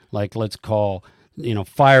sign like, let's call,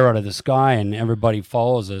 fire out of the sky, and everybody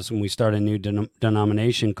follows us, and we start a new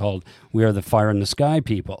denomination called We Are the Fire in the Sky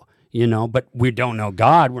people, but we don't know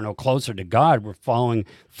God. We're no closer to God. We're following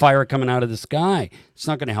fire coming out of the sky. It's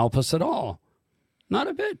not going to help us at all. Not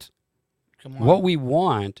a bit. Come on. What we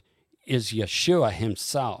want is Yeshua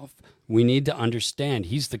himself. We need to understand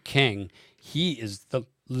he's the king. He is the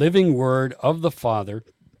living word of the Father,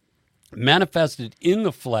 manifested in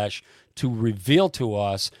the flesh to reveal to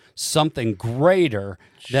us something greater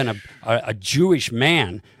than a Jewish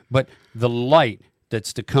man, but the light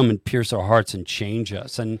that's to come and pierce our hearts and change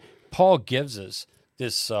us. And Paul gives us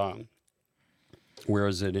this, where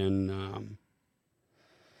is it in,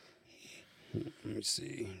 let me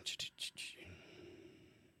see,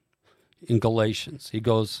 in Galatians. He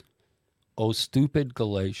goes, "O stupid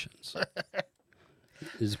Galatians,"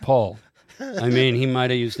 is Paul. I mean, he might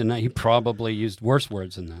have used he probably used worse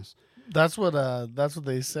words than this. That's what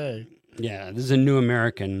they say. Yeah, this is a New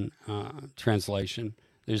American translation.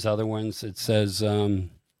 There's other ones. It says,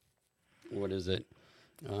 what is it?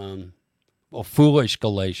 Foolish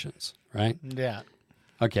Galatians, right? Yeah.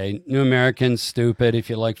 Okay, New American, stupid. If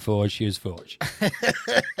you like foolish, use foolish.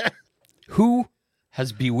 Who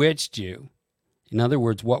has bewitched you? In other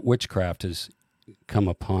words, what witchcraft has come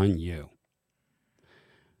upon you?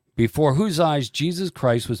 Before whose eyes Jesus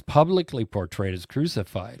Christ was publicly portrayed as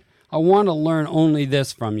crucified. I want to learn only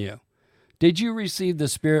this from you. Did you receive the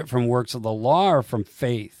Spirit from works of the law or from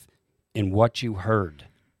faith in what you heard?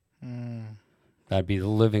 That'd be the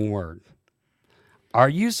living word. Are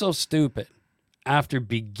you so stupid? After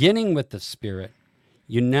beginning with the Spirit,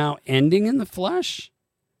 you're now ending in the flesh?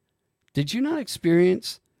 Did you not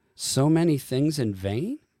experience so many things in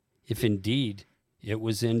vain? If indeed it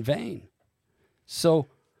was in vain. So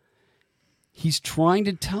he's trying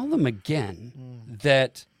to tell them again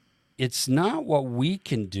that it's not what we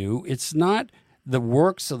can do. It's not the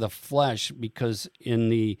works of the flesh, because in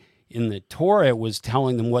the Torah it was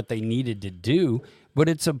telling them what they needed to do, but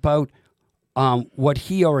it's about what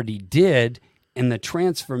he already did and the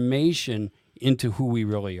transformation into who we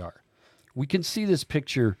really are. We can see this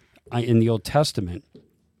picture in the Old Testament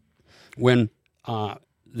when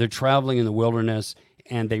they're traveling in the wilderness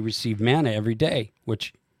and they receive manna every day,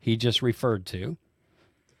 which he just referred to.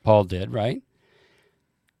 Paul did, right?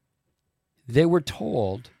 They were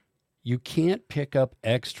told, you can't pick up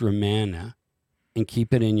extra manna and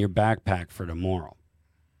keep it in your backpack for tomorrow,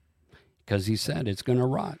 because he said it's going to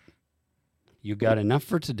rot. You got enough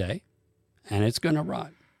for today, and it's going to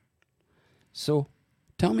rot. So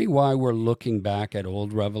tell me why we're looking back at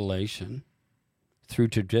old revelation through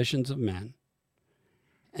traditions of men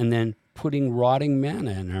and then putting rotting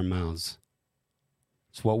manna in our mouths.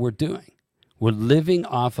 It's what we're doing. We're living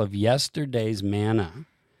off of yesterday's manna,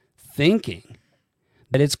 thinking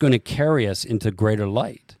that it's going to carry us into greater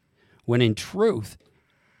light, when in truth,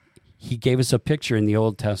 he gave us a picture in the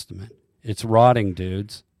Old Testament. It's rotting,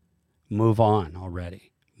 dudes. Move on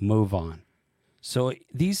already. Move on. So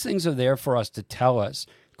these things are there for us to tell us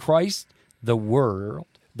Christ, the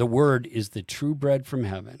Word is the true bread from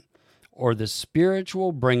heaven, or the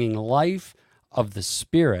spiritual bringing life of the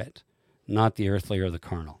Spirit, not the earthly or the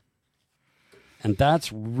carnal. And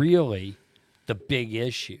that's really the big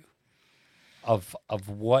issue of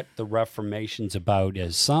what the Reformation's about,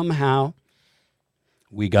 is somehow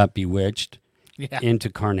we got bewitched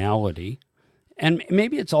into carnality. And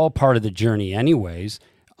maybe it's all part of the journey anyways,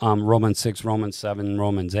 Romans 6, Romans 7,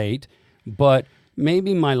 Romans 8. But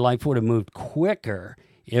maybe my life would have moved quicker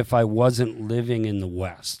if I wasn't living in the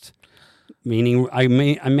West. Meaning I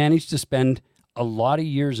managed to spend a lot of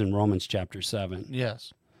years in Romans chapter 7.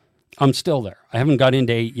 Yes. I'm still there. I haven't got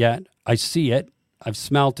into 8 yet. I see it. I've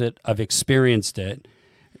smelt it. I've experienced it,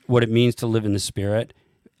 what it means to live in the Spirit.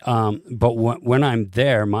 But when I'm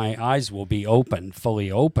there, my eyes will be open,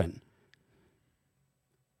 fully open.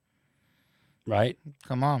 Right?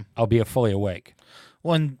 Come on. I'll be fully awake.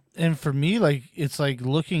 Well, and for me, like, it's like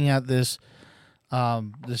looking at this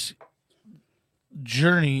this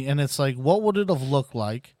journey, and it's like, what would it have looked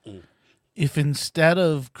like if instead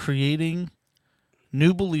of creating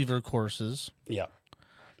new believer courses,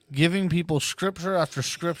 giving people scripture after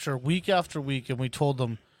scripture, week after week, and we told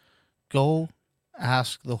them, go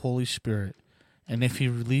ask the Holy Spirit. And if he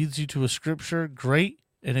leads you to a scripture, great.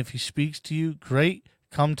 And if he speaks to you, great.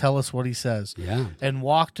 Come tell us what he says. Yeah. And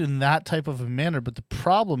walked in that type of a manner. But the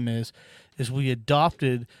problem is we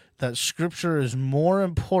adopted that scripture is more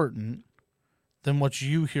important than what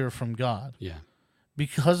you hear from God. Yeah.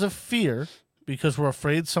 Because of fear, because we're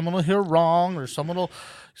afraid someone will hear wrong, or someone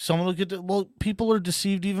will get to, well, people are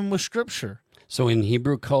deceived even with scripture. So in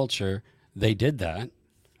Hebrew culture, they did that,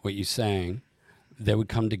 what you're saying. They would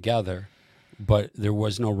come together, but there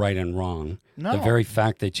was no right and wrong. No. The very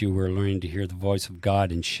fact that you were learning to hear the voice of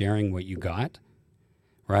God and sharing what you got,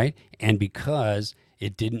 right? And because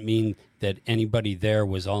it didn't mean that anybody there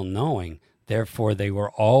was all-knowing, therefore they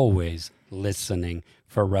were always listening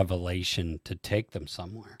for revelation to take them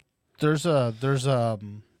somewhere. There's not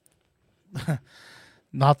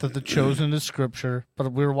that the chosen is scripture,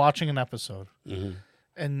 but we were watching an episode,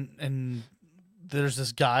 and there's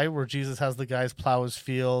this guy where Jesus has the guys plow his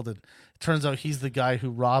field, and it turns out he's the guy who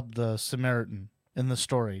robbed the Samaritan in the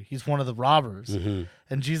story. He's one of the robbers, and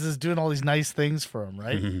Jesus is doing all these nice things for him,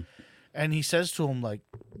 right? And he says to him, like,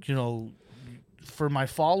 you know, for my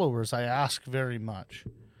followers, I ask very much,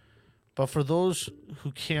 but for those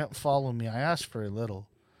who can't follow me, I ask very little.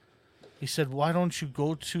 He said, why don't you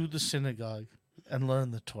go to the synagogue and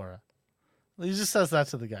learn the Torah? He just says that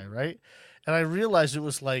to the guy, right? And I realized it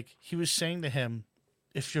was like he was saying to him,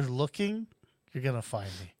 if you're looking, you're going to find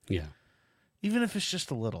me. Yeah. Even if it's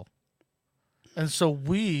just a little. And so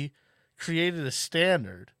we created a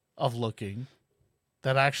standard of looking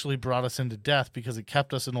that actually brought us into death because it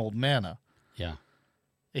kept us in old manna. Yeah.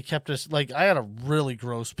 It kept us, like, I had a really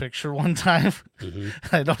gross picture one time.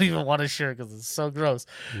 I don't even want to share it because it's so gross.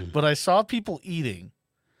 But I saw people eating.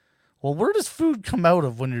 Well, where does food come out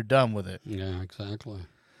of when you're done with it? Yeah, exactly.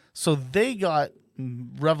 So they got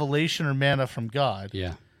revelation or manna from God.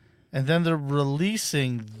 Yeah. And then they're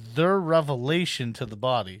releasing their revelation to the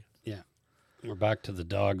body. Yeah. We're back to the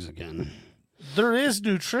dogs again. There is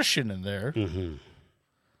nutrition in there. Mm-hmm.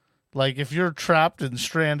 Like if you're trapped and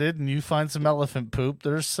stranded and you find some elephant poop,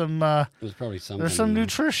 there's some There's probably something. there's some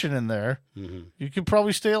nutrition in there. Mm-hmm. You could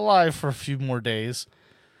probably stay alive for a few more days,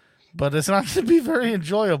 but it's not going to be very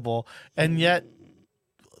enjoyable. And yet,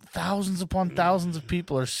 thousands upon thousands of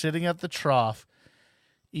people are sitting at the trough,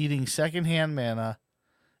 eating secondhand manna,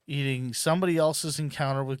 eating somebody else's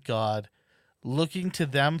encounter with God, looking to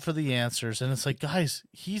them for the answers. And it's like, guys,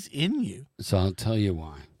 he's in you. So I'll tell you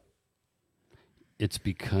why. It's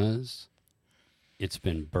because it's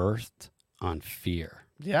been birthed on fear.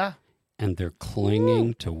 Yeah. And they're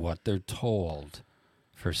clinging to what they're told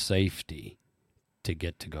for safety to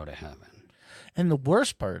get to go to heaven. And the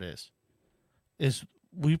worst part is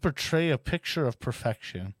we portray a picture of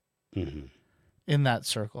perfection in that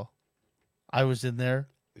circle. I was in there.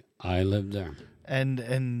 I lived there.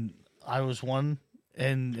 And I was one,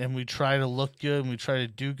 and we try to look good, and we try to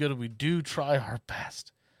do good, and we do try our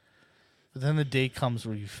best. But then the day comes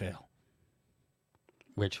where you fail.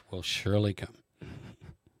 Which will surely come.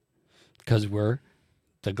 Because we're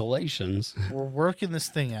the Galatians. We're working this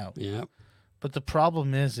thing out. Yep. But the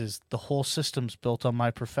problem is the whole system's built on my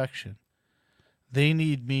perfection. They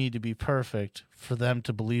need me to be perfect for them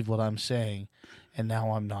to believe what I'm saying, and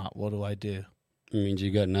now I'm not. What do? It means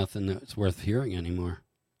you got nothing that's worth hearing anymore.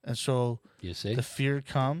 And so you see? The fear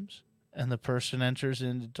comes, and the person enters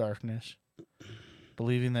into darkness,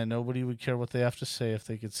 believing that nobody would care what they have to say if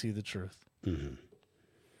they could see the truth. Mm-hmm.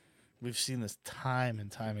 We've seen this time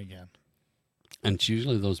and time again. And it's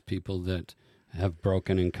usually those people that have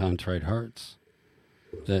broken and contrite hearts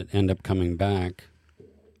that end up coming back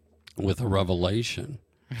with a revelation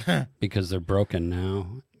because they're broken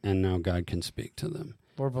now, and now God can speak to them.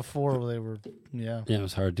 Or before they were, yeah. Yeah, it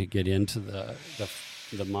was hard to get into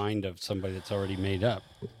the mind of somebody that's already made up.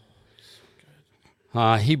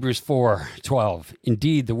 Hebrews 4:12.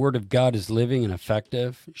 Indeed, the word of God is living and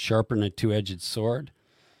effective, sharper than a two-edged sword.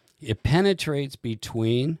 It penetrates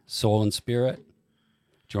between soul and spirit,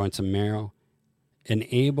 joints and marrow, and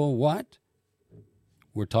able what?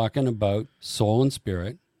 We're talking about soul and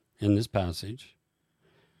spirit in this passage,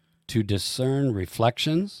 to discern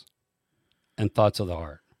reflections and thoughts of the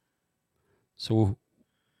heart. So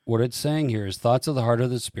what it's saying here is thoughts of the heart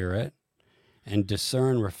of the spirit, and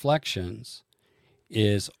discern reflections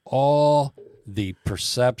is all the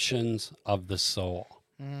perceptions of the soul.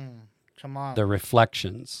 Come on. The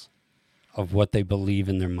reflections of what they believe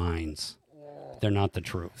in their minds. They're not the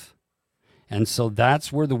truth. And so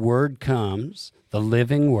that's where the word comes, the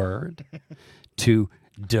living word, to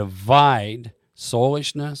divide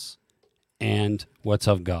soulishness and what's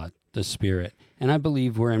of God, the Spirit. And I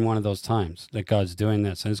believe we're in one of those times that God's doing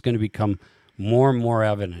this, and it's going to become more and more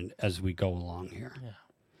evident as we go along here.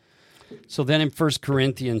 Yeah. So then in 1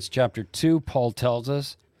 Corinthians chapter 2, Paul tells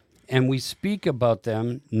us, and we speak about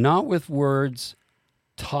them not with words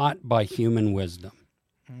taught by human wisdom.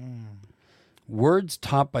 Words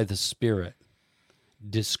taught by the Spirit,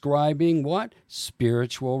 describing what?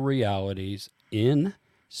 Spiritual realities in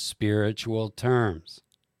spiritual terms.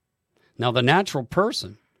 Now, the natural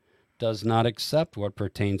person does not accept what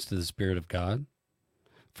pertains to the Spirit of God,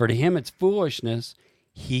 for to him it's foolishness.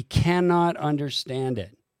 He cannot understand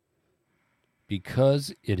it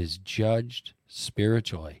because it is judged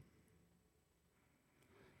spiritually.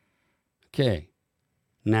 Okay,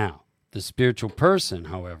 now, the spiritual person,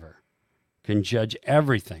 however, can judge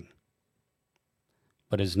everything,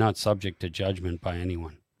 but is not subject to judgment by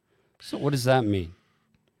anyone. So what does that mean?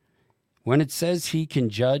 When it says he can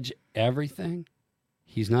judge everything,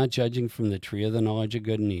 he's not judging from the tree of the knowledge of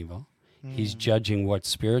good and evil. He's judging what's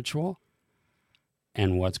spiritual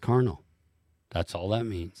and what's carnal. That's all that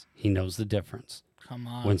means. He knows the difference. Come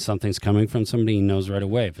on. When something's coming from somebody, he knows right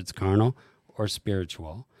away if it's carnal or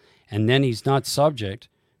spiritual. And then he's not subject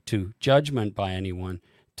to judgment by anyone,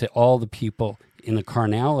 to all the people in the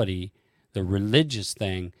carnality, the religious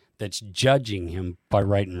thing that's judging him by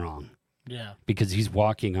right and wrong. Yeah. because he's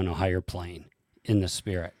walking on a higher plane in the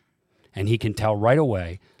spirit. And he can tell right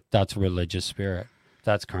away that's religious spirit.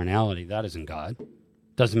 That's carnality. That isn't God.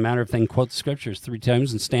 Doesn't matter if they can quote the scriptures 3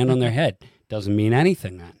 times and stand on their head. Doesn't mean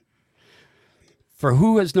anything then. For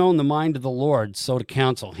who has known the mind of the Lord so to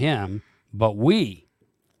counsel him? But we,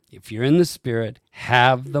 if you're in the spirit,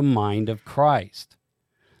 have the mind of Christ.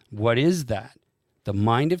 What is that? The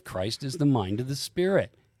mind of Christ is the mind of the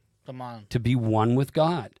spirit. Come on. To be one with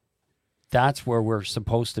God. That's where we're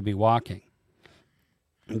supposed to be walking.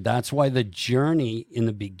 That's why the journey in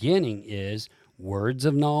the beginning is words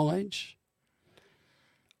of knowledge,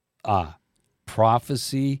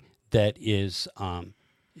 prophecy that is,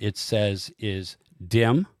 it says, is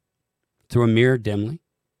dim, through a mirror dimly.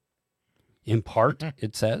 In part,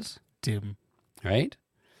 it says. Dim. Right?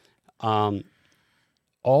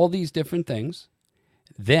 All these different things.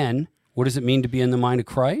 Then, what does it mean to be in the mind of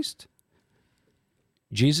Christ?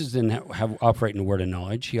 Jesus didn't have operate in the word of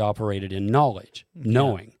knowledge. He operated in knowledge,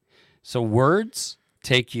 knowing. So words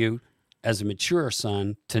take you as a mature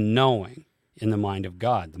son to knowing in the mind of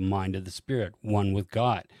God, the mind of the Spirit, one with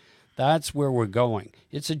God. That's where we're going.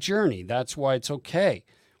 It's a journey. That's why it's okay.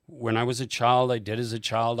 When I was a child, I did as a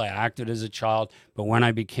child. I acted as a child. But when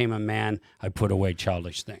I became a man, I put away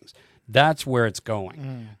childish things. That's where it's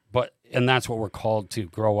going. And that's what we're called to,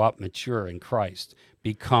 grow up, mature in Christ,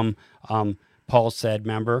 become, Paul said,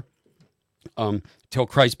 remember, till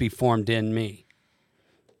Christ be formed in me.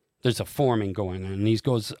 There's a forming going on. And he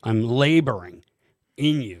goes, I'm laboring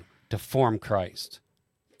in you to form Christ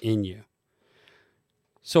in you.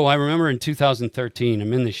 So I remember in 2013,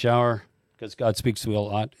 I'm in the shower, because God speaks to me a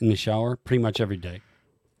lot in the shower, pretty much every day,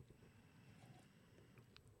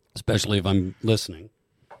 especially if I'm listening,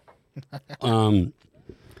 and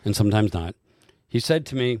sometimes not. He said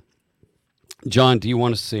to me, John, do you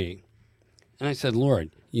want to see? And I said,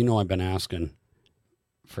 Lord, you know I've been asking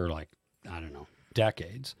for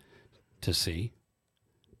decades to see.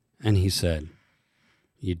 And he said,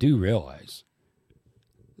 you do realize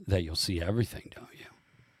that you'll see everything, don't you?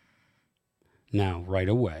 Now, right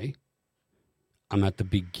away, I'm at the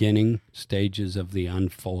beginning stages of the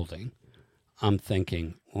unfolding. I'm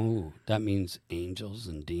thinking, oh, that means angels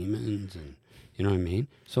and demons and, you know what I mean?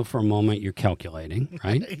 So for a moment, you're calculating,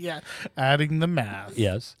 right? Yeah, adding the math.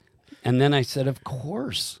 Yes. And then I said, of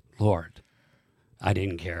course, Lord. I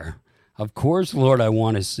didn't care. Of course, Lord, I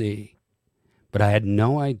want to see. But I had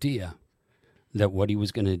no idea that what he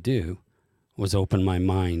was going to do was open my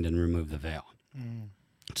mind and remove the veil.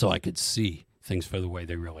 So I could see things for the way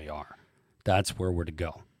they really are. That's where we're to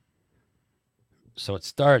go. So it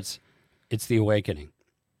starts, it's the awakening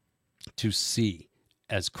to see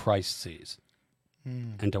as Christ sees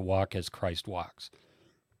and to walk as Christ walks.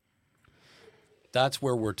 That's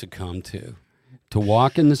where we're to come to. To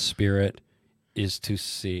walk in the Spirit is to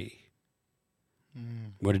see.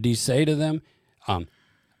 What did he say to them?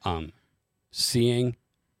 Seeing,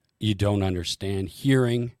 you don't understand.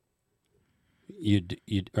 Hearing, you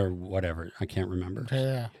or whatever. I can't remember.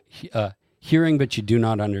 Yeah. Hearing, but you do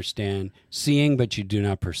not understand. Seeing, but you do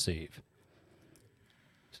not perceive.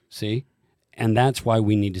 See? And that's why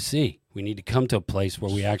we need to see. We need to come to a place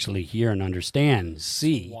where we actually hear and understand,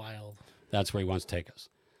 see. Wild. That's where he wants to take us.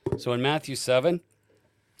 So in Matthew 7,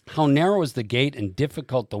 how narrow is the gate and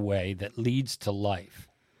difficult the way that leads to life,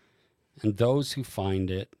 and those who find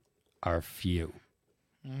it are few.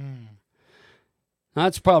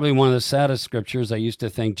 That's probably one of the saddest scriptures. I used to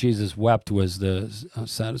think Jesus wept was the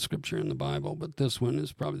saddest scripture in the Bible, but this one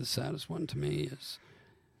is probably the saddest one to me. Is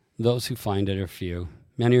those who find it are few.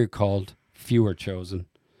 Many are called, few are chosen.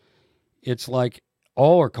 It's like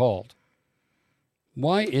all are called.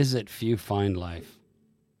 Why is it few find life?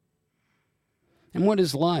 And what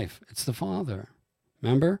is life? It's the Father.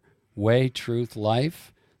 Remember? Way, truth,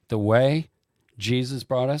 life. The way Jesus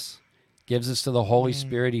brought us, gives us to the Holy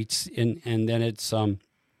Spirit, and then it's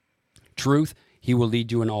truth. He will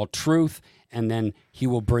lead you in all truth, and then he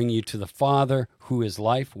will bring you to the Father, who is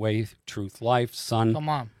life, way, truth, life, Son, Come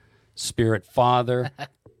on. Spirit, Father.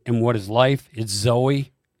 And what is life? It's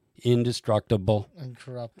Zoe, indestructible,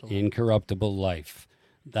 incorruptible life.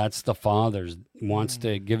 That's the Father wants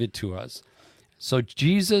to give it to us. So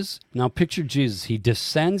Jesus, now picture Jesus, he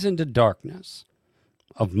descends into darkness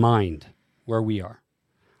of mind where we are,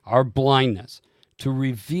 our blindness, to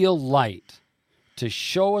reveal light, to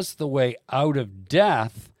show us the way out of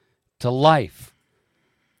death to life.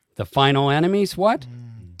 The final enemy's what?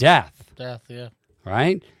 Death. Death, yeah.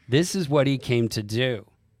 Right? This is what he came to do.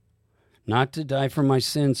 Not to die for my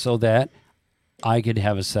sins so that I could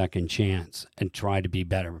have a second chance and try to be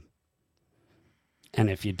better. And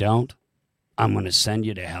if you don't, I'm going to send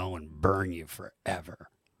you to hell and burn you forever.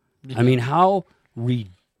 I mean, how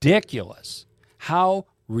ridiculous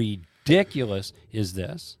is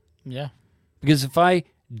this? Yeah. Because if I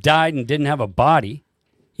died and didn't have a body,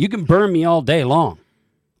 you can burn me all day long.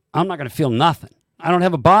 I'm not going to feel nothing. I don't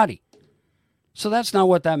have a body. So that's not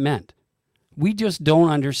what that meant. We just don't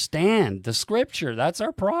understand the scripture. That's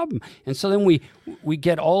our problem. And so then we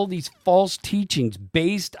get all these false teachings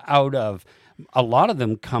based out of, a lot of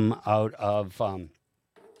them come out of, what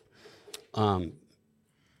do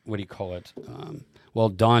you call it?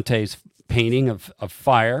 Dante's painting of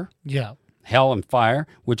fire. Yeah. Hell and fire,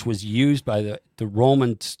 which was used by the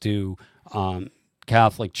Romans to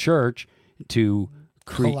Catholic Church to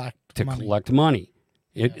collect money.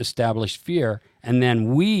 It established fear, and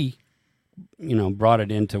then we, brought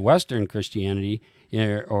it into Western Christianity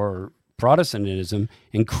or Protestantism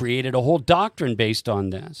and created a whole doctrine based on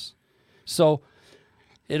this. So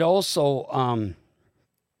it also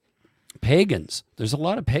pagans. There's a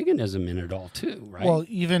lot of paganism in it all too, right? Well,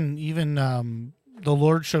 even the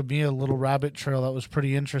Lord showed me a little rabbit trail that was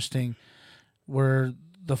pretty interesting, where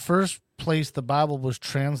the first place the Bible was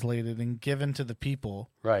translated and given to the people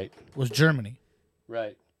was Germany.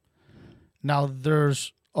 Right. Now,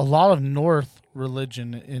 there's a lot of North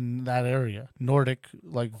religion in that area, Nordic,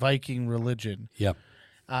 like Viking religion. Yep.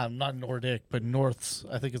 Not Nordic, but North's.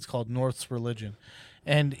 I think it's called North's religion.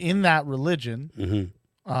 And in that religion,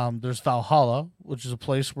 there's Valhalla, which is a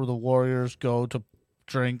place where the warriors go to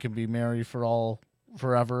drink and be merry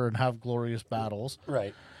forever and have glorious battles.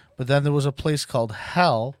 Right. But then there was a place called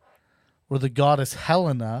Hell, where the goddess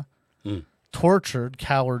Helena tortured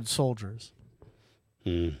coward soldiers.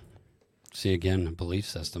 See, again, a belief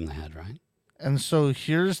system they had, right? And so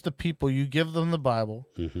here's the people, you give them the Bible,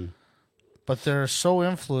 but they're so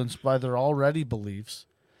influenced by their already beliefs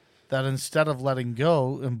that instead of letting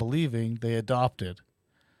go and believing, they adopted.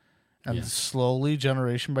 And slowly,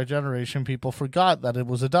 generation by generation, people forgot that it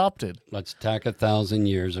was adopted. Let's tack 1,000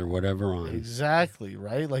 years or whatever on. Exactly,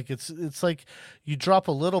 right? Like it's like you drop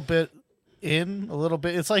a little bit in, a little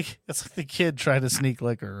bit. It's like the kid trying to sneak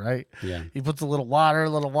liquor, right? Yeah. He puts a little water,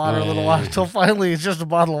 until finally it's just a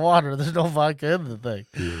bottle of water. There's no vodka in the thing.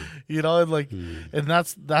 And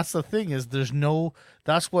that's the thing is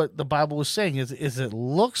that's what the Bible was saying is it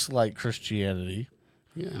looks like Christianity.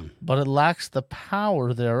 Yeah. But it lacks the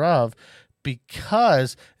power thereof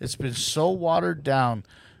because it's been so watered down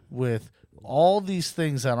with all these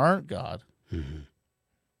things that aren't God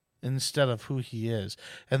instead of who he is.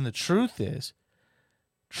 And the truth is,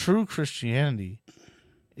 true Christianity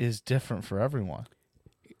is different for everyone.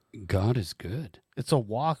 God is good. It's a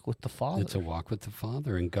walk with the Father. It's a walk with the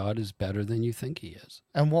Father, and God is better than you think he is.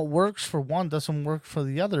 And what works for one doesn't work for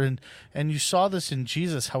the other. And you saw this in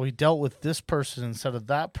Jesus, how he dealt with this person instead of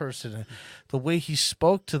that person. And the way he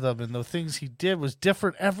spoke to them and the things he did was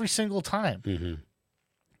different every single time.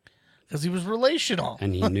 Because he was relational.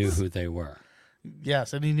 And he knew who they were.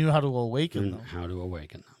 Yes, and he knew how to awaken them. How to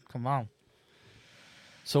awaken them. Come on.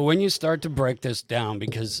 So when you start to break this down,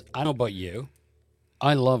 because I don't know about you,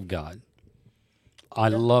 I love God. I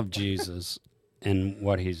love Jesus and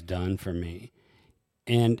what he's done for me.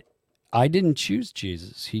 And I didn't choose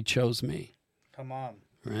Jesus. He chose me. Come on.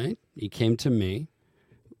 Right? He came to me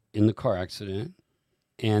in the car accident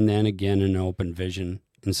and then again in open vision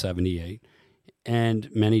in 78 and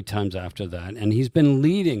many times after that. And he's been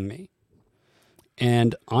leading me.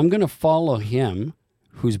 And I'm going to follow him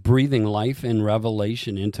who's breathing life and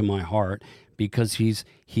revelation into my heart because he's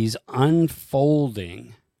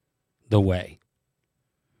unfolding the way.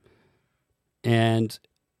 And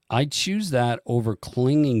I choose that over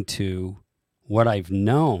clinging to what I've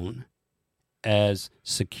known as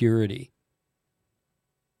security.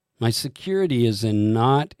 My security is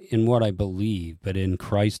not in what I believe, but in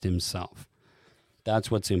Christ himself.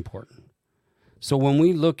 That's what's important. So when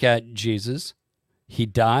we look at Jesus, he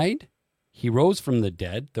died, he rose from the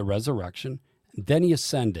dead, the resurrection, then he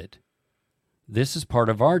ascended. This is part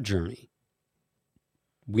of our journey.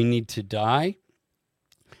 We need to die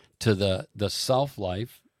to the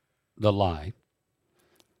self-life, the lie,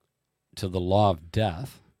 to the law of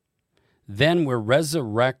death. Then we're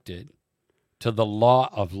resurrected to the law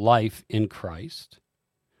of life in Christ.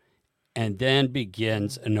 And then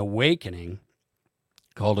begins an awakening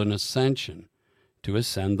called an ascension, to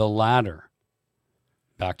ascend the ladder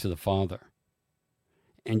back to the Father.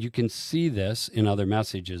 And you can see this in other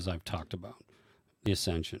messages I've talked about, the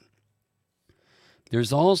ascension.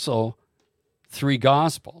 There's also 3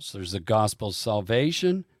 gospels. There's the gospel of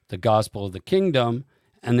salvation, the gospel of the kingdom,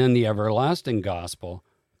 and then the everlasting gospel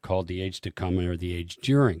called the age to come or the age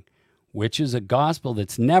during, which is a gospel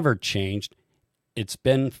that's never changed It's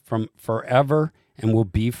been from forever and will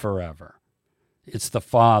be forever. It's the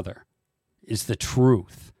Father. It's the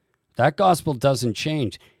truth. That gospel doesn't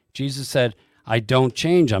change. Jesus said, I don't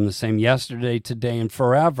change. I'm the same yesterday, today, and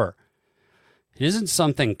forever. It isn't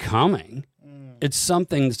something coming. It's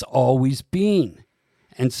something that's always been.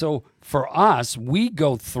 And so for us, we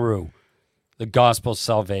go through the gospel of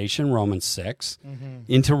salvation, Romans 6,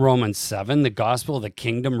 into Romans 7, the gospel of the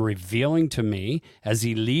kingdom revealing to me as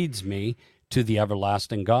he leads me to the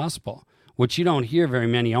everlasting gospel, which you don't hear very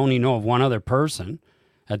many. I only know of one other person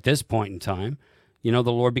at this point in time. You know,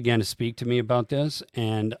 the Lord began to speak to me about this,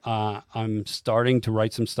 and I'm starting to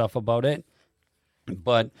write some stuff about it.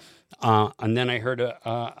 But and then I heard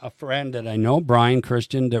a friend that I know, Brian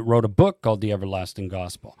Christian, that wrote a book called The Everlasting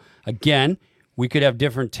Gospel. Again, we could have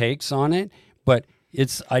different takes on it, but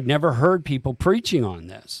I'd never heard people preaching on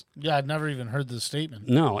this. Yeah, I'd never even heard this statement.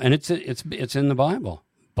 No, and it's in the Bible.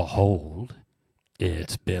 Behold,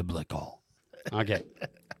 it's biblical. Okay.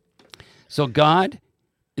 So God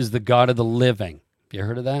is the God of the living. You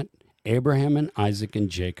heard of that? Abraham and Isaac and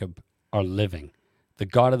Jacob are living. The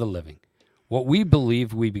God of the living. What we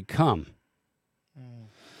believe, we become.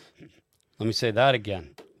 Let me say that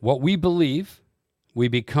again. What we believe, we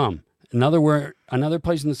become. Another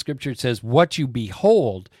place in the scripture it says, what you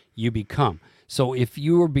behold, you become. So if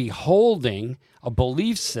you are beholding a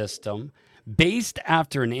belief system based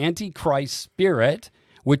after an antichrist spirit,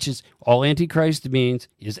 which is all antichrist means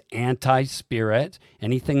is anti-spirit,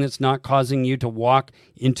 anything that's not causing you to walk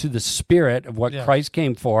into the spirit of what Christ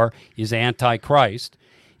came for is antichrist.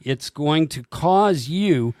 It's going to cause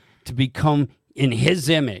you to become in his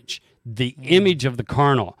image, the image of the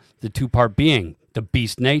carnal, the two-part being, the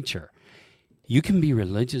beast nature. You can be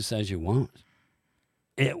religious as you want.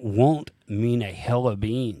 It won't mean a hill of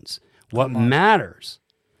beans. What matters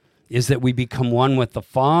is that we become one with the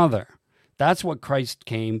Father. That's what Christ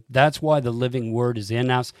came. That's why the living word is in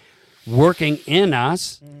us, working in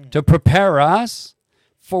us to prepare us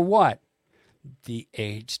for what? The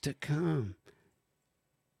age to come.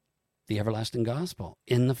 The everlasting gospel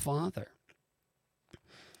in the Father.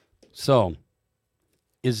 So,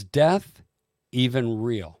 is death even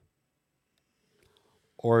real?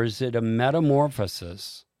 Or is it a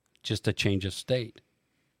metamorphosis, just a change of state?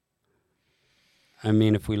 I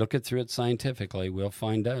mean, if we look through it scientifically, we'll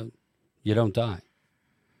find out you don't die.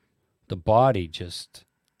 The body just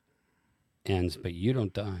ends, but you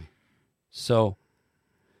don't die. So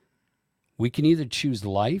we can either choose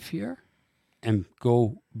life here and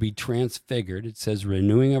go be transfigured. It says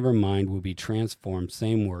renewing of our mind will be transformed,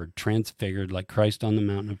 same word, transfigured, like Christ on the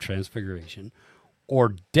mountain of transfiguration,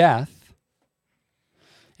 or death,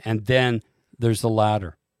 and then there's the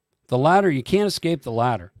ladder. The ladder, you can't escape the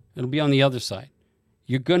ladder. It'll be on the other side.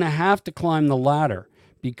 You're going to have to climb the ladder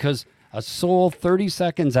because a soul 30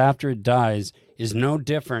 seconds after it dies is no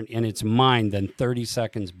different in its mind than 30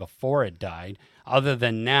 seconds before it died, other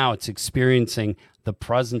than now it's experiencing the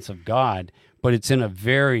presence of God, but it's in a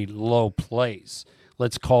very low place.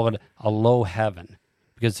 Let's call it a low heaven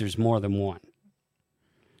because there's more than one.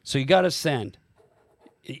 So you got to ascend.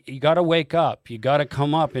 You got to wake up. You got to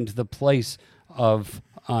come up into the place of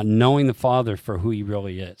knowing the Father for who he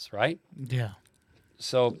really is, right? Yeah.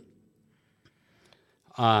 So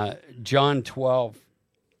John 12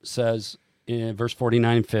 says in verse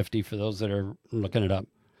 49 and 50, for those that are looking it up,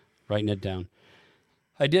 writing it down,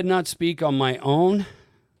 I did not speak on my own,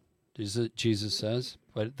 Jesus says,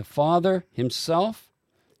 but the Father himself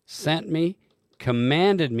sent me,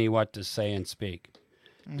 commanded me what to say and speak.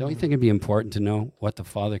 Don't you think it'd be important to know what the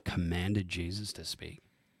Father commanded Jesus to speak?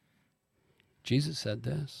 Jesus said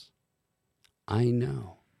this, I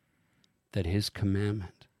know that his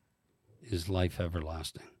commandment is life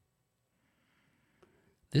everlasting.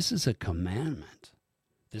 This is a commandment.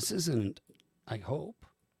 This isn't, I hope,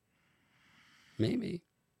 maybe.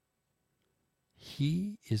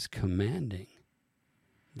 He is commanding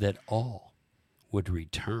that all would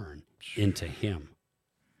return into him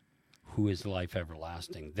who is life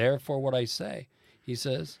everlasting. Therefore, what I say, he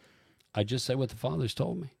says, I just say what the Father's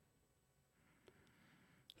told me.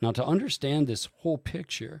 Now, to understand this whole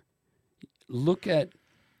picture, look at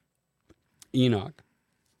Enoch.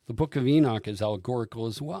 The book of Enoch is allegorical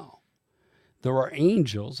as well. There are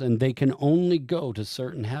angels, and they can only go to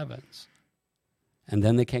certain heavens. And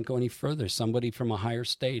then they can't go any further. Somebody from a higher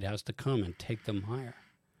state has to come and take them higher.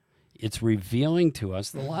 It's revealing to us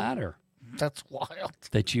the ladder. That's wild.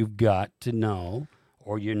 That you've got to know,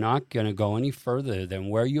 or you're not going to go any further than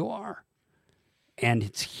where you are. And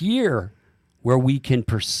it's here where we can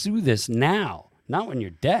pursue this now, not when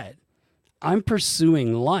you're dead. I'm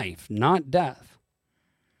pursuing life, not death.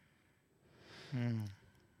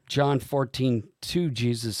 John 14:2,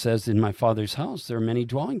 Jesus says, in my Father's house, there are many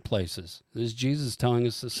dwelling places. This is Jesus telling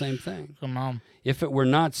us the same thing. Come on. If it were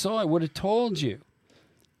not so, I would have told you.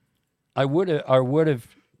 I would have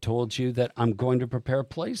told you that I'm going to prepare a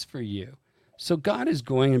place for you. So God is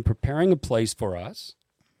going and preparing a place for us.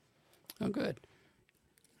 Oh, good.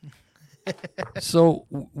 So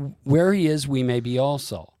where he is, we may be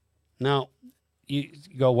also. Now, you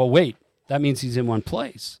go, well, wait, that means he's in one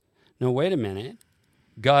place. No, wait a minute.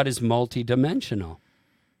 God is multidimensional.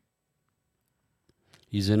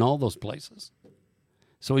 He's in all those places.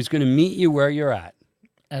 So he's going to meet you where you're at.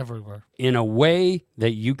 Everywhere. In a way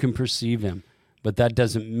that you can perceive him. But that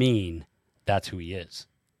doesn't mean that's who he is.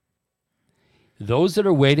 Those that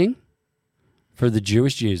are waiting for the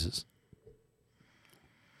Jewish Jesus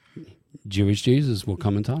will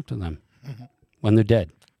come and talk to them when they're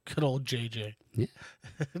dead. Good old JJ. Yeah.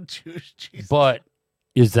 Jewish Jesus. But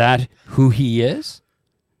is that who he is?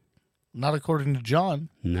 Not according to John.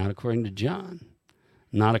 Not according to John.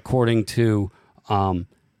 Not according to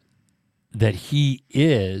that he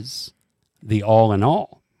is the all in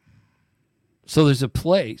all. So there's a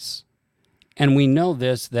place, and we know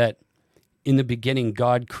this, that in the beginning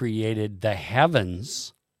God created the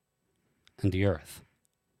heavens and the earth.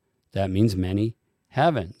 That means many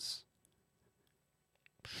heavens.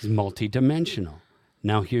 He's multidimensional.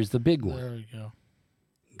 Now here's the big one. There we go.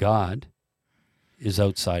 God is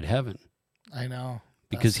outside heaven. I know.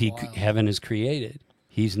 Because That's wild. heaven is created.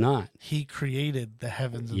 He's not. He created the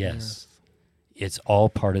heavens and the earth. It's all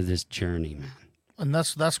part of this journey, man. And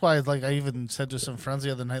that's why, like, I even said to some friends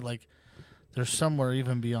the other night, like, there's somewhere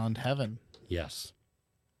even beyond heaven. Yes.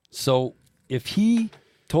 So if he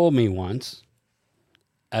told me once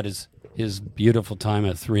at his beautiful time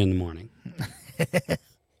at 3 a.m,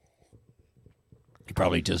 he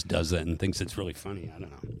probably just does that and thinks it's really funny. I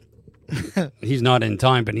don't know. He's not in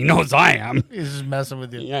time, but he knows I am. He's just messing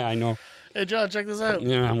with you. Yeah, I know. Hey, John, check this out.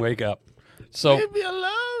 Yeah, wake up. So Leave me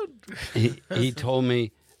alone. he told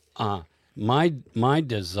me, my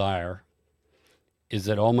desire is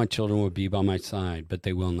that all my children would be by my side, but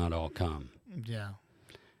they will not all come. Yeah.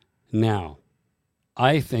 Now,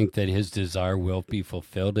 I think that his desire will be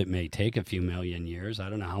fulfilled. It may take a few million years. I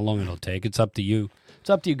don't know how long it'll take. It's up to you. It's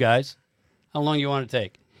up to you guys. How long you want to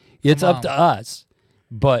take? It's up to us.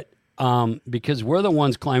 But because we're the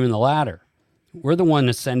ones climbing the ladder. We're the one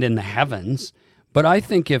to send in the heavens. But I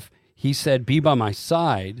think if he said, be by my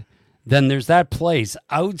side, then there's that place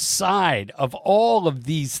outside of all of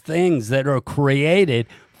these things that are created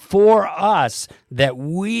for us that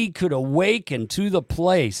we could awaken to the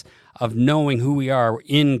place of knowing who we are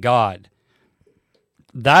in God.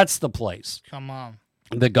 That's the place Come on.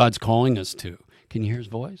 that God's calling us to. Can you hear his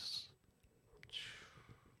voice?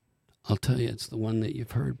 I'll tell you, it's the one that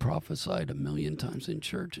you've heard prophesied 1,000,000 times in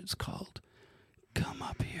church. It's called, come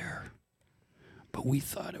up here. But we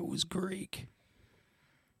thought it was Greek.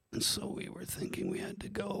 And so we were thinking we had to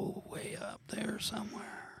go way up there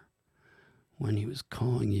somewhere. When he was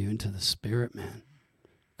calling you into the spirit, man,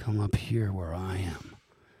 come up here where I am.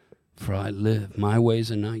 For I live, my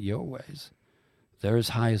ways are not your ways. They're as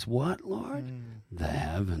high as what, Lord? The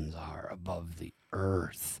heavens are above the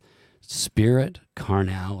earth. Spirit,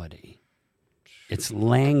 carnality. It's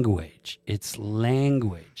language. It's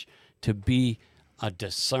language to be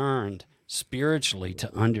discerned spiritually,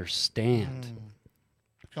 to understand.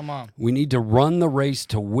 Come on. We need to run the race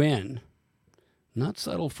to win, not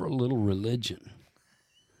settle for a little religion,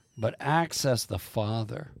 but access the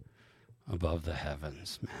Father above the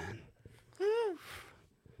heavens, man.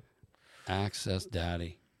 Access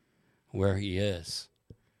Daddy where he is.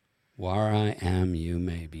 Where I am, you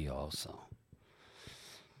may be also.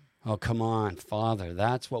 Oh, come on, Father.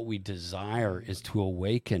 That's what we desire, is to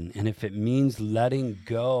awaken. And if it means letting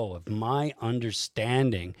go of my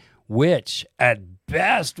understanding, which at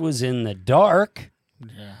best was in the dark,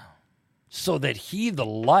 so that he, the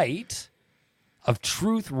light of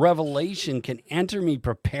truth revelation, can enter me,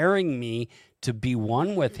 preparing me to be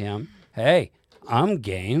one with him, hey, I'm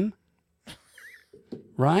game.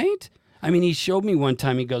 Right? I mean, he showed me one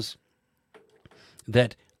time, he goes,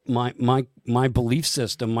 that my belief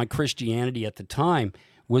system, my Christianity at the time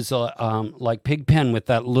was like Pigpen with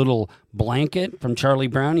that little blanket from Charlie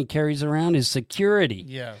Brown he carries around, his security.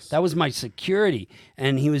 Yes. That was my security.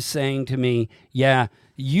 And he was saying to me, yeah,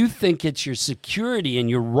 you think it's your security and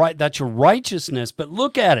you're right, that's your righteousness, but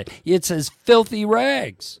look at it. It's as filthy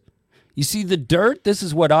rags. You see the dirt? This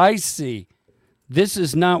is what I see. This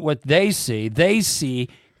is not what they see. They see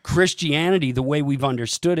Christianity the way we've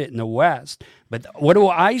understood it in the West. But what do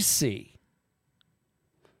I see?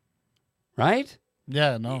 Right?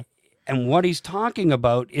 Yeah, no. And what he's talking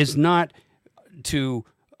about is not to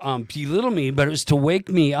belittle me, but it was to wake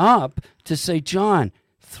me up to say, John,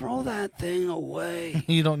 throw that thing away.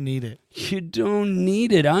 You don't need it. You don't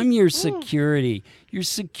need it. I'm your security. Your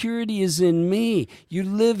security is in me. You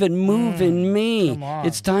live and move in me. Come on.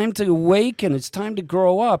 It's time to awaken. It's time to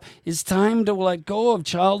grow up. It's time to let go of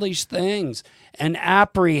childish things and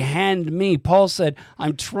apprehend me. Paul said,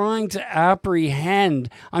 I'm trying to apprehend.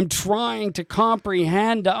 I'm trying to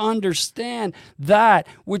comprehend, to understand that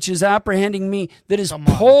which is apprehending me, that is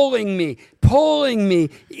pulling me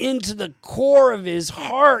into the core of his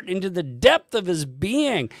heart, into the depth of his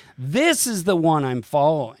being. This is the one I'm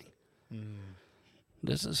following.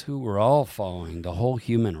 This is who we're all following, the whole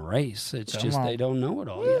human race. It's just they don't know it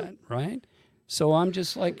all yet, right? So I'm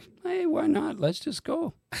just like, hey, why not? Let's just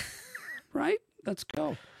go, right? Let's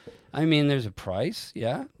go. I mean, there's a price,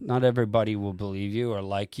 yeah. Not everybody will believe you or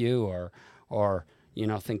like you or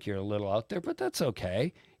think you're a little out there, but that's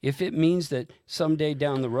okay. If it means that someday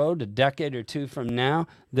down the road, a decade or two from now,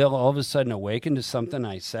 they'll all of a sudden awaken to something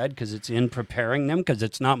I said because it's in preparing them, because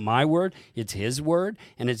it's not my word, it's his word,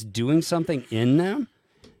 and it's doing something in them,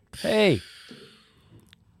 hey,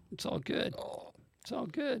 it's all good. It's all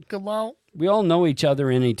good. Come on. We all know each other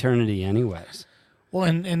in eternity anyways. Well,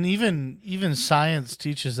 and even science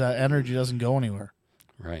teaches that energy doesn't go anywhere.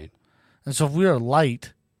 Right. And so if we are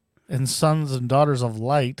light and sons and daughters of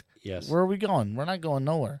light, yes. Where are we going? We're not going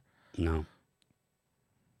nowhere. No.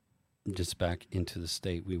 Just back into the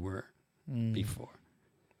state we were before.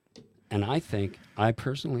 And I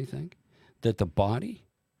personally think that the body,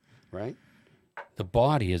 right? The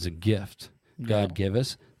body is a gift God gave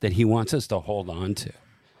us that he wants us to hold on to.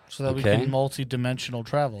 So that we can multi-dimensional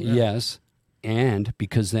travel. Yeah. Yes. And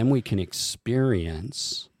because then we can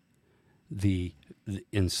experience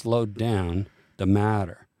and slow down the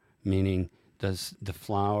matter, meaning the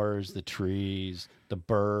flowers, the trees, the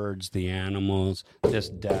birds, the animals, this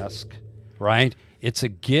desk, right? It's a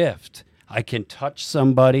gift. I can touch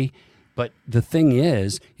somebody, but the thing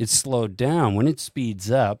is, it's slowed down. When it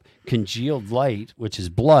speeds up, congealed light, which is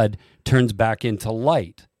blood, turns back into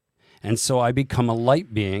light. And so I become a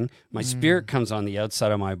light being. My spirit comes on the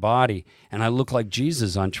outside of my body, and I look like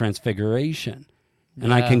Jesus on Transfiguration.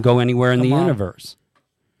 And I can go anywhere in the universe.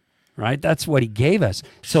 Right? That's what he gave us.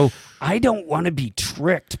 So I don't want to be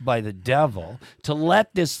tricked by the devil to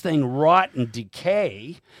let this thing rot and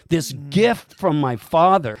decay, this gift from my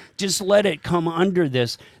Father. Just let it come under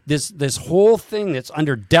this whole thing that's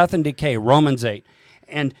under death and decay, Romans 8.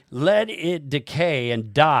 And let it decay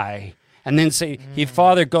and die. And then say, your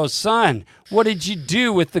Father goes, son, what did you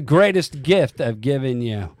do with the greatest gift I've given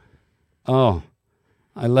you? Oh,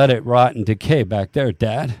 I let it rot and decay back there,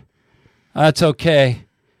 Dad. That's okay.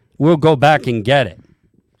 We'll go back and get it.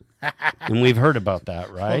 And we've heard about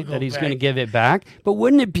that, right? That he's going to give it back. But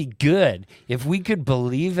wouldn't it be good if we could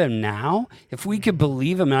believe him now? If we could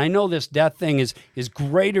believe him, and I know this death thing is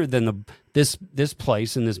greater than this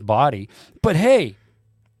place and this body. But hey,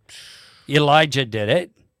 Elijah did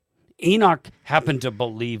it. Enoch happened to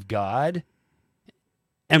believe God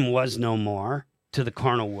and was no more to the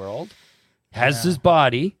carnal world. Has his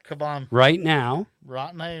body. Come on. Right now.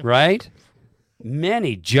 Rotten. Right?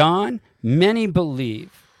 Many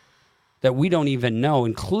believe that we don't even know,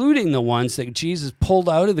 including the ones that Jesus pulled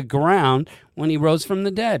out of the ground when he rose from the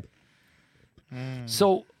dead.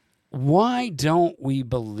 So why don't we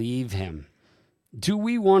believe him? Do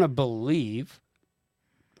we want to believe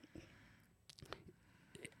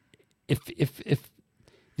if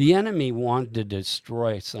the enemy wanted to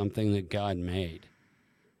destroy something that God made?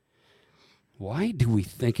 Why do we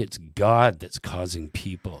think it's God that's causing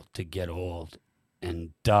people to get old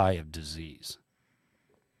and die of disease?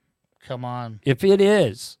 Come on. If it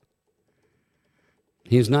is,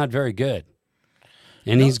 he's not very good.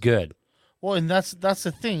 And he's good. Well, and that's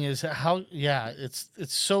the thing is how it's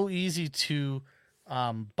so easy to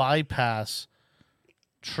bypass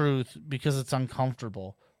truth because it's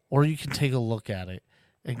uncomfortable. Or you can take a look at it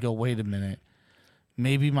and go, wait a minute.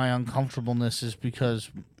 Maybe my uncomfortableness is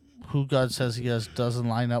because who God says he is doesn't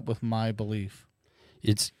line up with my belief.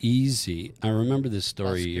 It's easy. I remember this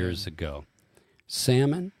story years ago.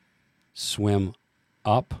 Salmon swim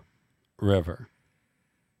up river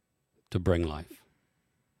to bring life.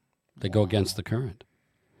 They go against the current.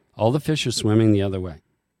 All the fish are swimming the other way.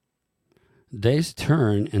 They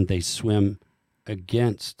turn and they swim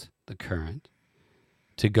against the current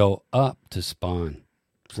to go up to spawn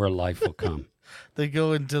where life will come. They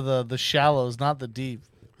go into the shallows, not the deep.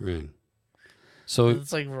 Right. So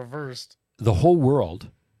it's like reversed. The whole world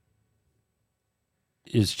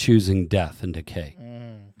is choosing death and decay.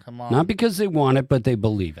 Come on. Not because they want it, but they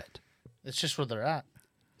believe it. It's just where they're at.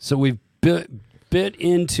 So we've bit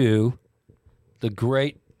into the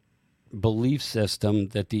great belief system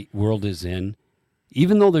that the world is in,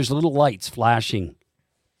 even though there's little lights flashing.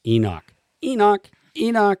 Enoch, Enoch,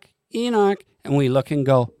 Enoch, Enoch. And we look and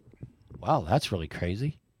go, wow, that's really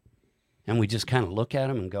crazy. And we just kind of look at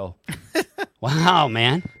him and go, wow,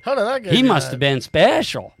 man, How did that guy he do must that? have been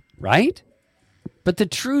special, right? But the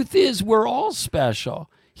truth is, we're all special.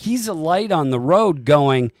 He's a light on the road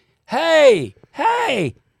going, hey,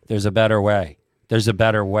 hey, there's a better way. There's a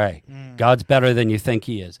better way. God's better than you think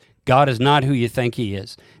he is. God is not who you think he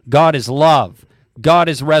is. God is love. God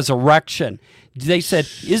is resurrection. They said,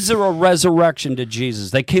 is there a resurrection to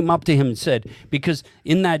Jesus? They came up to him and said, because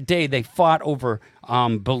in that day they fought over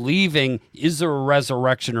believing, is there a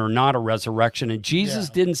resurrection or not a resurrection? And Jesus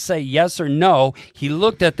didn't say yes or no. He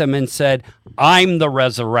looked at them and said, I'm the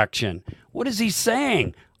resurrection. What is he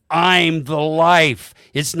saying? I'm the life.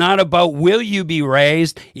 It's not about will you be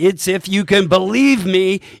raised. It's if you can believe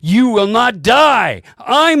me, you will not die.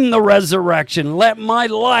 I'm the resurrection. Let my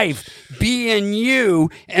life be in you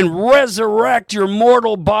and resurrect your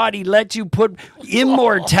mortal body. Let you put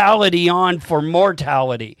immortality on for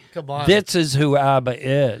mortality. Come on. This is who Abba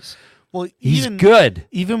is. Well, He's good.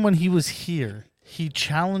 Even when he was here, he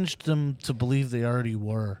challenged them to believe they already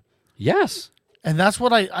were. Yes. And that's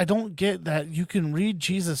what I don't get, that you can read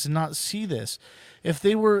Jesus and not see this. If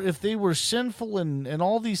they were sinful and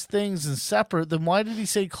all these things and separate, then why did he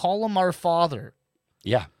say, call him our Father?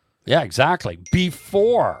 Yeah. Yeah, exactly.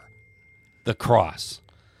 Before the cross.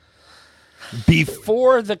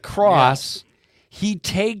 Before the cross, he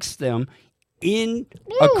takes them in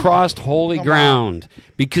across holy ground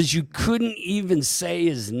because you couldn't even say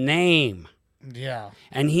his name. Yeah.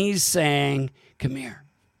 And he's saying, come here.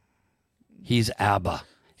 He's Abba.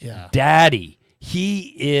 Yeah. Daddy.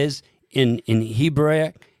 He is, in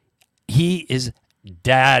Hebrew, he is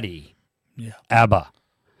daddy. Yeah. Abba.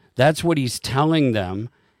 That's what he's telling them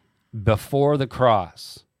before the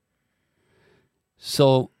cross.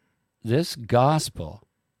 So this gospel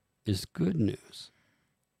is good news.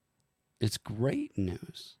 It's great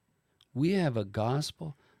news. We have a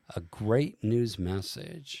gospel, a great news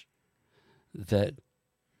message that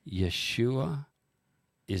Yeshua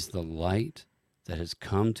is the light that has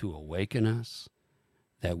come to awaken us,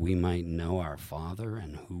 that we might know our Father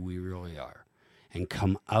and who we really are, and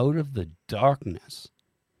come out of the darkness.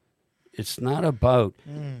 It's not about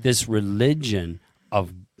this religion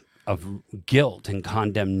of guilt and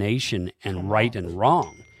condemnation and right and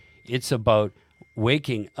wrong. It's about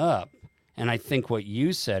waking up. And I think what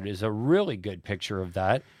you said is a really good picture of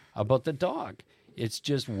that about the dog. It's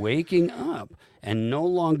just waking up and no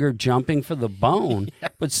longer jumping for the bone,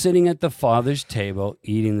 but sitting at the Father's table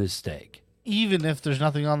eating the steak. Even if there's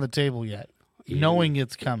nothing on the table yet, knowing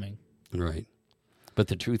it's coming. Right. But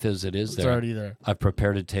the truth is, it is It's there. already there. I've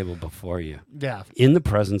prepared a table before you Yeah. in the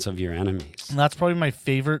presence of your enemies. And that's probably my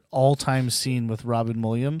favorite all-time scene with Robin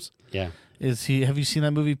Williams. Yeah. Have you seen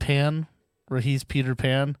that movie Pan, where he's Peter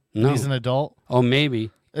Pan? No. He's an adult. Oh,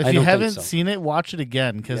 maybe. If I you don't think haven't so. seen it, watch it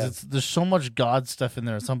again because there's so much God stuff in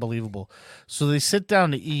there. It's unbelievable. So they sit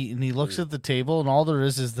down to eat, and he looks at the table, and all there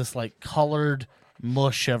is this like colored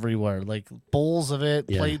mush everywhere, like bowls of it,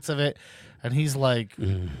 plates of it, and he's like,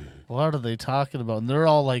 "What are they talking about?" And they're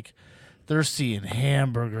all like, they're seeing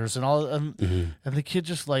hamburgers and all, and the kid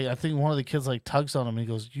just like, I think one of the kids like tugs on him, and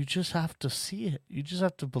he goes, "You just have to see it. You just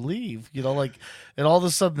have to believe," like, and all of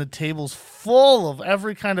a sudden the table's full of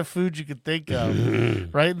every kind of food you could think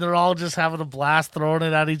of, right? And they're all just having a blast, throwing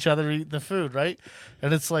it at each other, eating the food, right?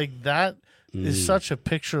 And it's like that is such a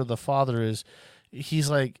picture of the Father. He's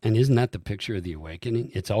like, And isn't that the picture of the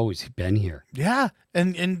awakening? It's always been here. yeah,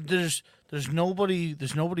 and there's nobody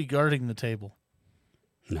guarding the table.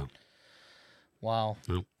 No. Wow.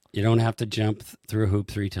 No. You don't have to jump through a hoop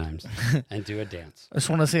 3 times and do a dance. I just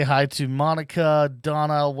want to say hi to Monica,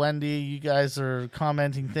 Donna, Wendy. You guys are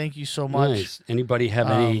commenting. Thank you so much. Nice. Anybody have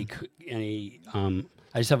any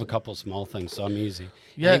I just have a couple small things, so I'm easy.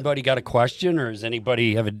 Yeah. Anybody got a question, or does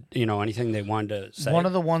anybody have anything they wanted to say? One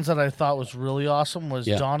of the ones that I thought was really awesome was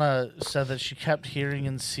Yeah. Donna said that she kept hearing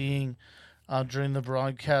and seeing during the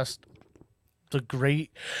broadcast the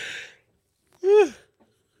great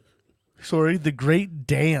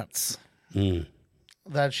dance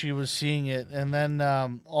that she was seeing it. And then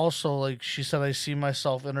also, like she said, I see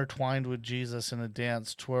myself intertwined with Jesus in a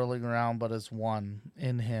dance, twirling around, but as one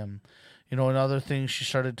in him. Another thing she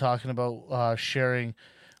started talking about sharing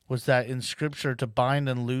was that in Scripture, to bind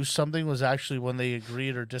and loose something was actually when they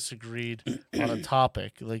agreed or disagreed on a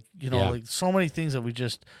topic. Like, like so many things that we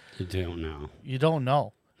just... You don't know. You don't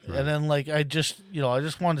know. And then like I just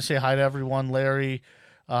wanted to say hi to everyone, Larry.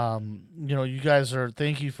 You guys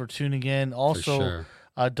thank you for tuning in. Also,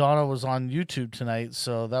 sure. Donna was on YouTube tonight,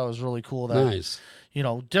 so that was really cool. That Nice.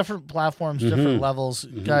 different platforms, different levels.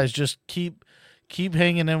 Guys, just keep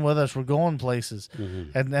hanging in with us. We're going places,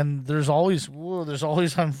 and there's always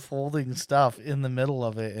unfolding stuff in the middle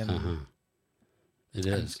of it, and It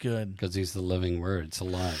is. it's good. Because he's the living word. It's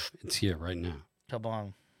alive. It's here right now. Come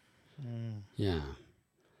on. Yeah.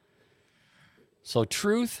 So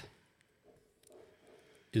truth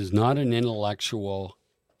is not an intellectual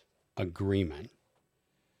agreement,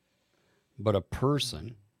 but a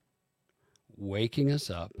person waking us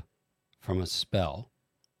up from a spell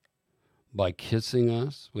by kissing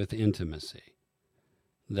us with intimacy,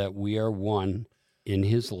 that we are one in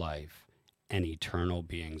his life and eternal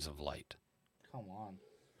beings of light. Come on.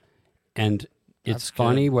 And it's That's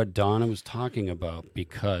funny what Donna was talking about,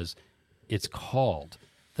 because it's called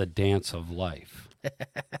the dance of life,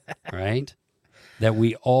 right? That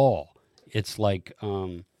we all, it's like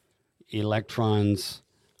electrons,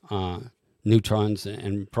 neutrons,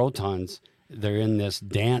 and protons, they're in this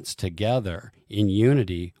dance together in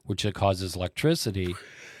unity, which causes electricity.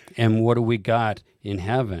 And what do we got in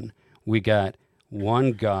heaven? We got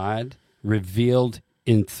one God revealed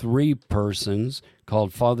in three persons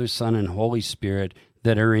called Father, Son, and Holy Spirit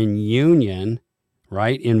that are in union,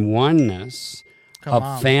 right? In oneness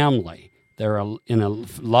of family. They're in a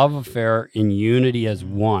love affair in unity as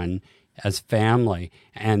one, as family,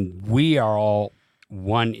 and we are all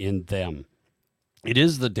one in them. It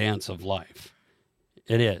is the dance of life.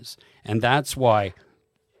 It is. And that's why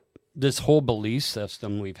this whole belief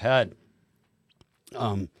system we've had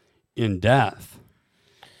in death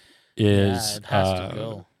is it has to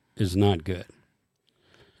go. Is not good.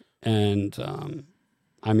 And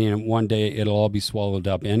one day it'll all be swallowed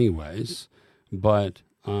up anyways. But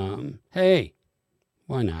hey,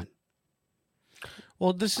 why not?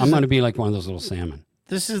 Well, I'm going to be like one of those little salmon.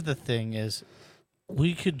 This is the thing: is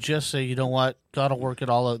we could just say, you know what, got to work it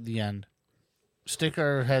all out at the end, stick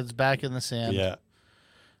our heads back in the sand. Yeah.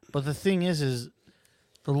 But the thing is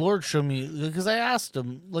the Lord showed me, because I asked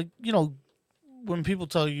him, like, when people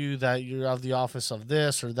tell you that you're of the office of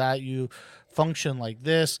this or that you function like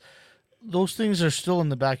this, those things are still in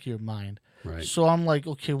the back of your mind. Right. So I'm like,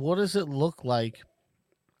 okay, what does it look like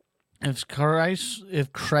if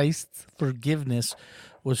Christ's forgiveness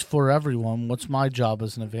was for everyone? What's my job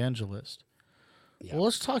as an evangelist? Yeah. Well,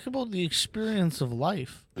 let's talk about the experience of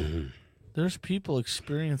life. There's people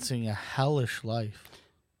experiencing a hellish life.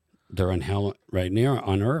 They're in hell right near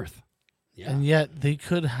on earth. Yeah. And yet they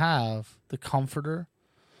could have the Comforter,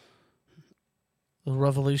 the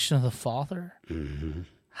revelation of the Father.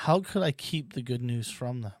 How could I keep the good news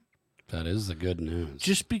from them? That is the good news.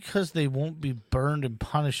 Just because they won't be burned and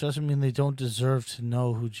punished doesn't mean they don't deserve to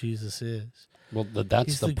know who Jesus is. Well, that's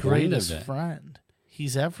He's the the point greatest of it. friend.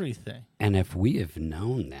 He's everything. And if we have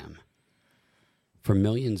known them for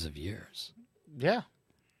millions of years, yeah,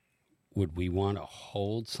 would we want to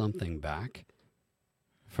hold something back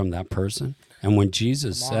from that person? And when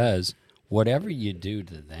Jesus says, whatever you do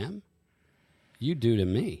to them, you do to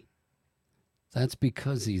me, that's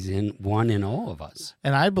because he's in one in all of us.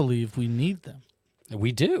 And I believe we need them.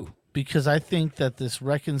 We do. Because I think that this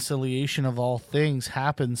reconciliation of all things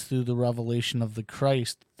happens through the revelation of the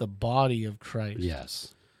Christ, the body of Christ.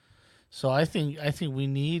 Yes. So I think we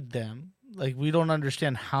need them. Like, we don't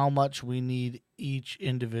understand how much we need each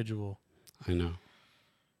individual. I know.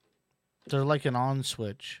 They're like an on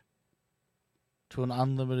switch to an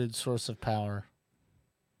unlimited source of power.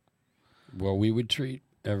 Well, we would treat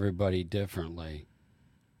everybody differently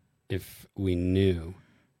if we knew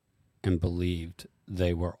and believed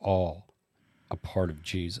they were all a part of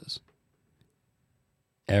Jesus.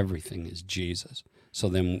 Everything is Jesus. So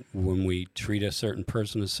then when we treat a certain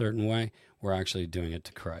person a certain way, we're actually doing it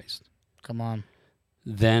to Christ. Come on.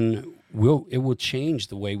 Then it will change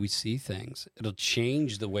the way we see things. It'll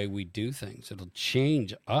change the way we do things. It'll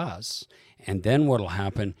change us. And then what'll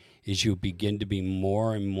happen is you begin to be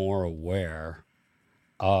more and more aware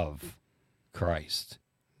of Christ.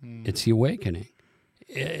 It's the awakening.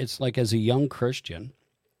 It's like, as a young Christian,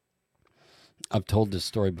 I've told this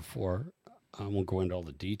story before. I won't go into all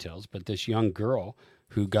the details, but this young girl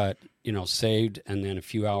who got, saved, and then a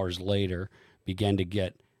few hours later began to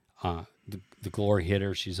get the glory hit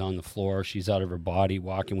her. She's on the floor. She's out of her body,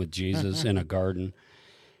 walking with Jesus in a garden.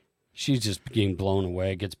 She's just being blown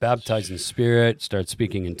away, gets baptized in the Spirit, starts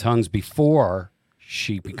speaking in tongues before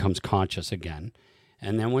she becomes conscious again.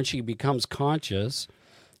 And then when she becomes conscious,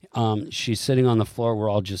 she's sitting on the floor. We're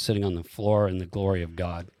all just sitting on the floor in the glory of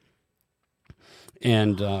God.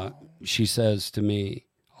 And she says to me,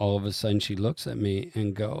 all of a sudden she looks at me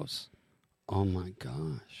and goes, "Oh my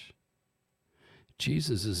gosh,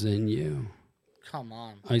 Jesus is in you." Come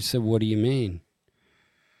on. I said, "What do you mean?"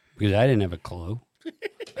 Because I didn't have a clue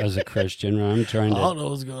as a Christian. I'm trying I to. don't know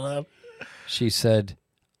what's going on. She said,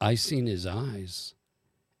 "I seen his eyes,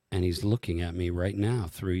 and he's looking at me right now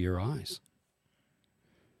through your eyes."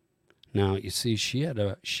 Now, you see,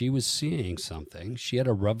 she was seeing something. She had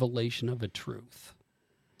a revelation of a truth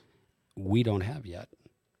we don't have yet.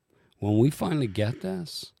 When we finally get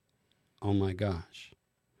this, oh my gosh,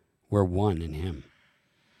 we're one in him.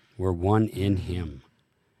 We're one in him.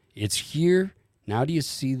 It's here. Now do you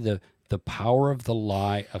see the power of the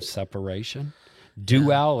lie of separation?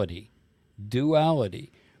 Duality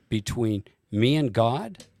between me and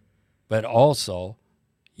God, but also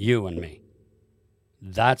you and me.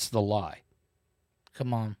 That's the lie.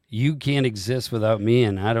 Come on. You can't exist without me,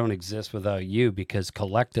 and I don't exist without you, because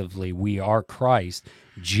collectively we are Christ.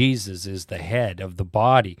 Jesus is the head of the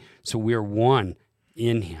body, so we're one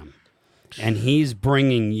in him. And he's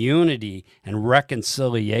bringing unity and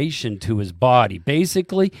reconciliation to his body.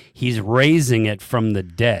 Basically, he's raising it from the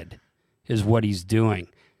dead, is what he's doing,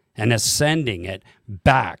 and ascending it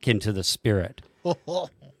back into the spirit.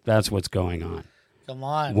 That's what's going on. Come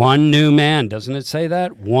on. One new man. Doesn't it say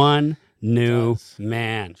that? One new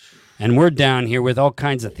man. And we're down here with all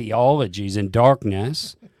kinds of theologies in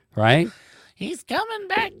darkness, right? He's coming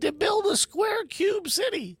back to build a square cube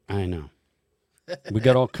city. I know. We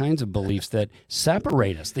got all kinds of beliefs that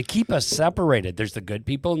separate us. They keep us separated. There's the good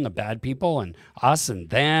people and the bad people, and us and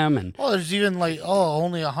them. And well, there's even like,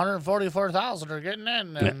 only 144,000 are getting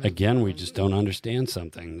in. And again, we just don't understand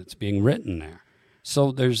something that's being written there.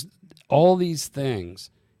 So there's all these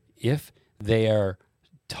things, if they are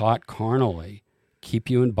taught carnally, keep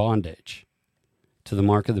you in bondage to the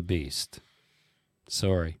mark of the beast.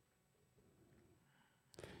 Sorry.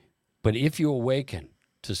 But if you awaken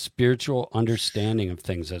to spiritual understanding of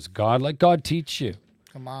things as God, let God teach you.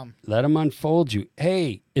 Come on. Let him unfold you.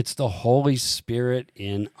 Hey, it's the Holy Spirit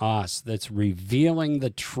in us that's revealing the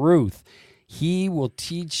truth. He will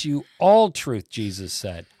teach you all truth, Jesus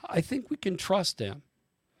said. I think we can trust him.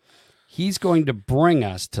 He's going to bring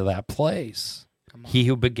us to that place. He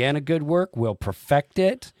who began a good work will perfect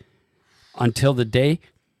it until the day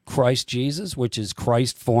Christ Jesus, which is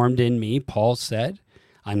Christ formed in me, Paul said.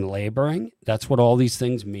 I'm laboring. That's what all these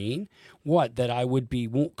things mean. What? That I would be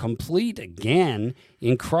complete again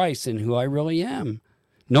in Christ and who I really am.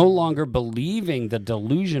 No longer believing the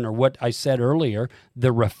delusion, or what I said earlier,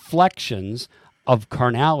 the reflections of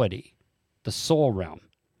carnality, the soul realm.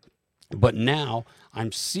 But now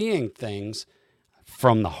I'm seeing things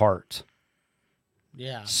from the heart.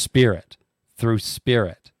 Yeah. Spirit, through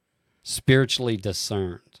spirit, spiritually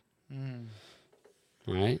discerned.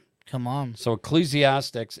 Right? Come on. So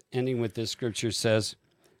Ecclesiastics, ending with this scripture, says,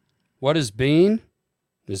 what has been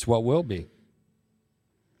is what will be.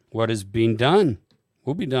 What has been done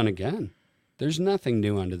will be done again. There's nothing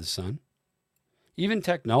new under the sun. Even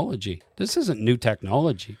technology. This isn't new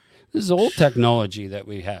technology. This is old technology that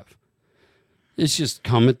we have. It's just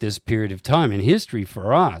come at this period of time in history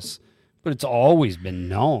for us. But it's always been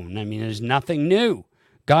known. I mean, there's nothing new.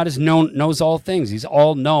 God knows all things. He's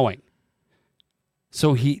all-knowing.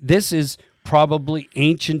 So this is probably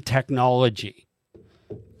ancient technology.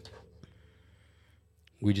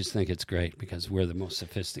 We just think it's great because we're the most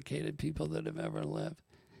sophisticated people that have ever lived.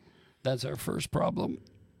 That's our first problem.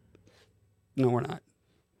 No, we're not.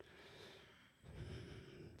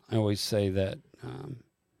 I always say that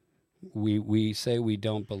we say we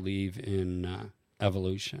don't believe in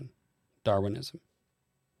evolution, Darwinism.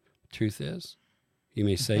 Truth is, you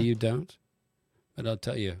may say you don't, but I'll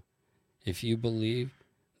tell you, if you believe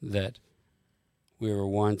that we were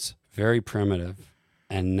once very primitive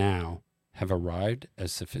and now have arrived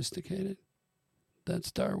as sophisticated,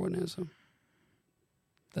 that's Darwinism.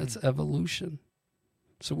 That's evolution.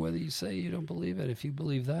 So whether you say you don't believe it, if you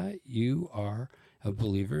believe that, you are a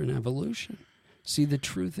believer in evolution. See, the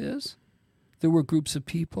truth is, there were groups of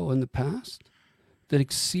people in the past that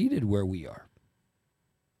exceeded where we are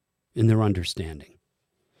in their understanding.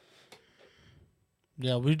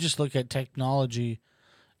 Yeah, we just look at technology,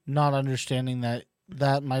 not understanding that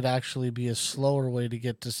that might actually be a slower way to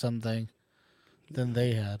get to something than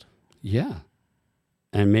they had. Yeah.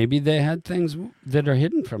 And maybe they had things that are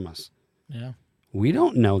hidden from us. Yeah. We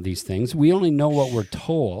don't know these things. We only know what we're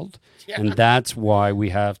told. Yeah. And that's why we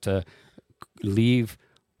have to leave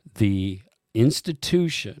the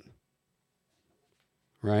institution,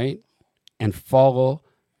 right? And follow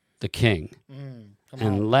the king.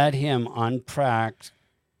 And let him unpack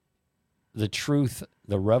the truth,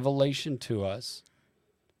 the revelation to us,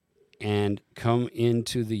 and come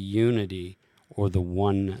into the unity or the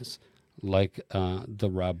oneness. Like the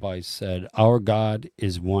rabbis said, our God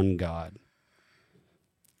is one God.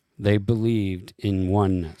 They believed in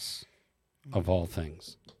oneness of all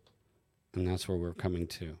things. And that's where we're coming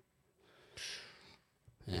to.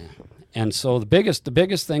 Yeah. And so the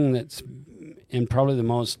biggest thing that's, and probably the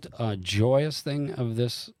most joyous thing of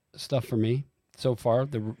this stuff for me so far,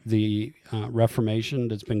 the Reformation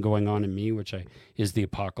that's been going on in me, is the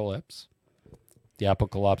apocalypse. The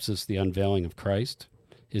apocalypsis, the unveiling of Christ,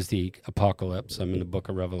 is the apocalypse. I'm in the book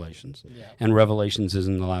of Revelations. Yeah. And Revelations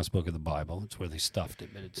isn't the last book of the Bible. It's where they stuffed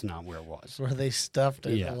it, but it's not where it was. Where they stuffed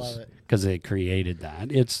it. Yes, I love it. Because they created that.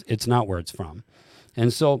 It's not where it's from.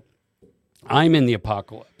 And so I'm in the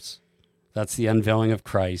apocalypse. That's the unveiling of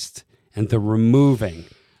Christ and the removing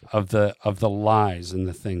of the lies and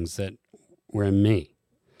the things that were in me.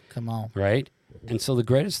 Come on. Right? And so the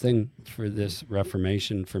greatest thing for this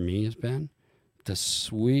Reformation for me has been the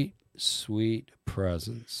sweet, sweet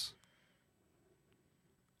presence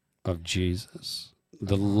of Jesus,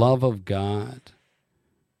 the love of God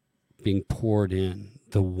being poured in,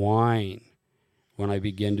 the wine when I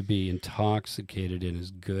begin to be intoxicated in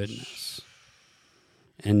his goodness,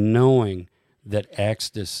 and knowing that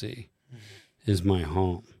ecstasy is my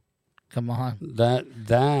home. Come on.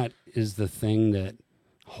 That is the thing that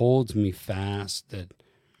holds me fast, that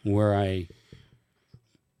where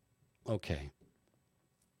okay.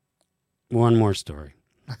 One more story.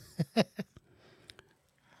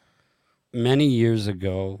 Many years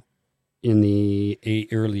ago, in the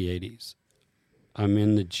early 80s, I'm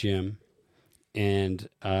in the gym, and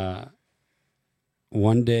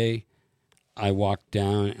one day I walked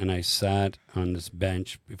down and I sat on this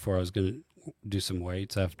bench before I was going to do some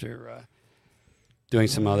weights after doing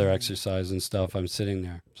some other exercise and stuff. I'm sitting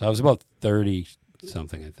there. So I was about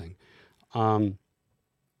 30-something, I think.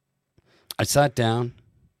 I sat down,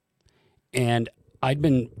 and I'd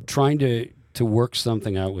been trying to work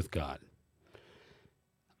something out with God.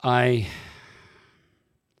 I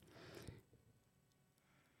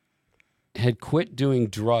had quit doing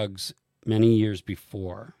drugs many years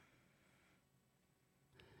before,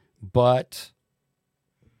 but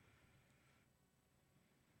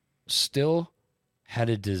still had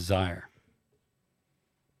a desire.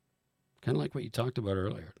 Kind of like what you talked about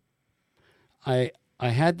earlier. I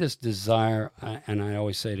had this desire, and I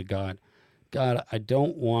always say to God, I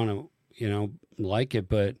don't want to, like it,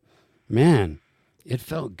 but man, it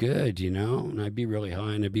felt good, and I'd be really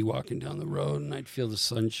high, and I'd be walking down the road, and I'd feel the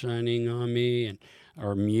sun shining on me, and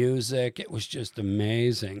our music. It was just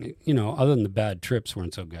amazing. Other than the bad trips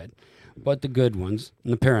weren't so good, but the good ones,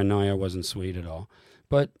 and the paranoia wasn't sweet at all,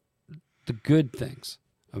 but the good things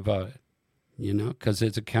about it, because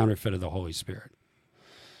it's a counterfeit of the Holy Spirit.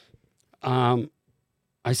 I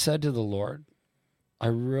said to the Lord, I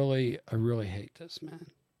really hate this,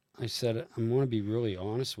 man. I said, I want to be really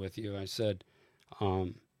honest with you. I said,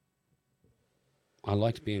 I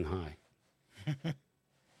liked being high.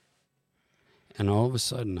 And all of a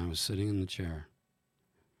sudden, I was sitting in the chair,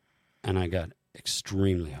 and I got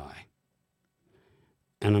extremely high.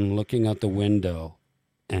 And I'm looking out the window,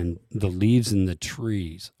 and the leaves in the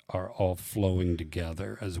trees are all flowing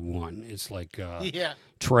together as one. It's like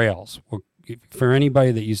trails. For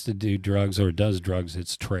anybody that used to do drugs or does drugs,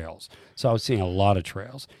 it's trails. So I was seeing a lot of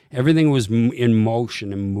trails. Everything was in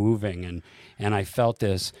motion and moving, and I felt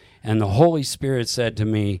this. And the Holy Spirit said to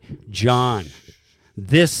me, John,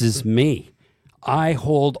 this is me. I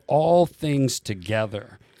hold all things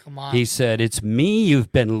together. Come on. He said, it's me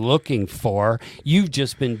you've been looking for. You've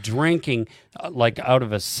just been drinking like out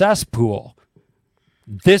of a cesspool.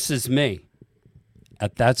 This is me.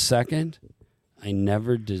 At that second, I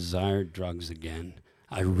never desired drugs again.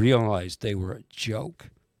 I realized they were a joke.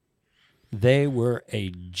 They were a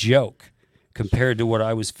joke compared to what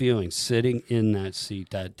I was feeling sitting in that seat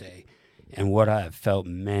that day, and what I have felt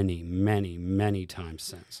many, many, many times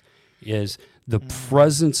since is the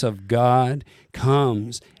presence of God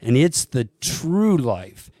comes, and it's the true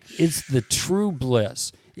life. It's the true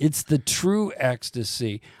bliss. It's the true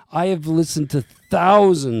ecstasy. I have listened to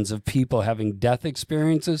thousands of people having death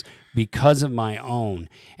experiences because of my own.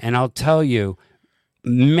 And I'll tell you,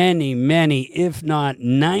 many, many, if not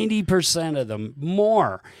 90% of them,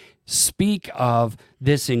 more, speak of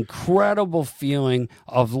this incredible feeling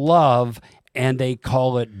of love, and they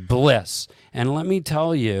call it bliss. And let me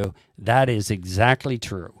tell you, that is exactly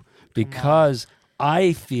true, because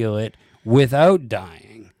I feel it without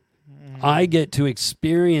dying. I get to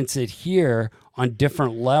experience it here on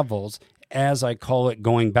different levels, as I call it,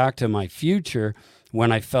 going back to my future.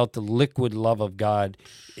 when I felt the liquid love of God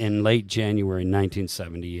in late January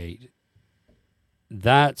 1978.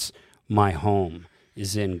 That's my home,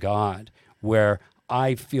 is in God, where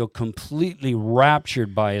I feel completely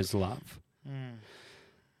raptured by his love.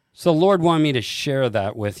 So the Lord wanted me to share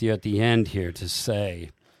that with you at the end here, to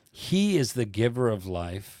say, he is the giver of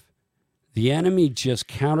life. The enemy just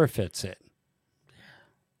counterfeits it.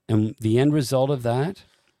 And the end result of that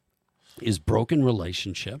is broken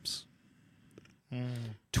relationships,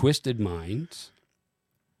 twisted minds,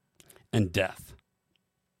 and death.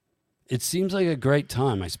 It seems like a great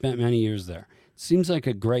time. I spent many years there. It seems like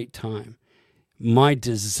a great time. My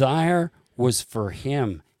desire was for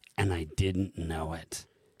him, and I didn't know it.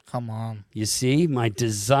 Come on. You see, my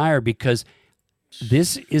desire, because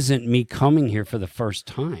this isn't me coming here for the first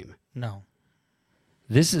time. No.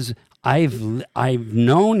 This is, I've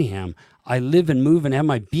known him. I live and move and have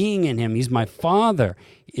my being in him. He's my Father.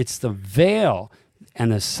 It's the veil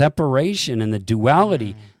and the separation and the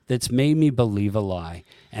duality that's made me believe a lie.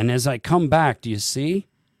 And as I come back, do you see?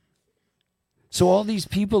 So all these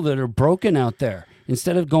people that are broken out there,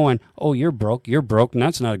 instead of going, oh, you're broke, and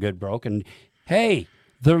that's not a good broke. And hey,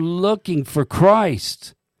 they're looking for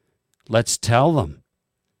Christ. Let's tell them.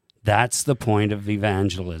 That's the point of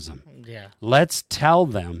evangelism. Yeah. Let's tell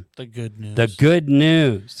them The good news. the good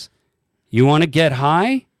news. You want to get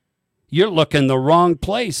high? You're looking the wrong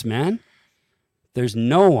place, man. There's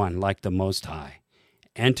no one like the Most High.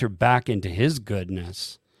 Enter back into his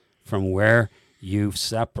goodness from where you've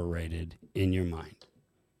separated in your mind.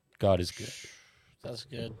 God is good. That's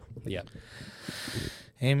good. Yeah.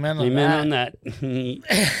 Amen on Amen that. on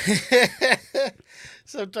that.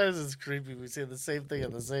 Sometimes it's creepy. We say the same thing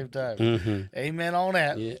at the same time. Mhm. Amen on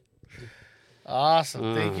that. Yeah.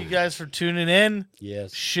 Awesome. Thank you guys for tuning in.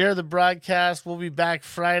 Yes. Share the broadcast. We'll be back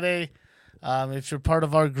Friday. If you're part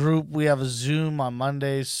of our group, we have a Zoom on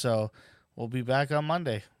Mondays, so we'll be back on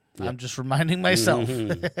Monday. Yep. I'm just reminding myself.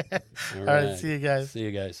 Mhm. All right. See you guys. See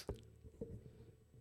you guys.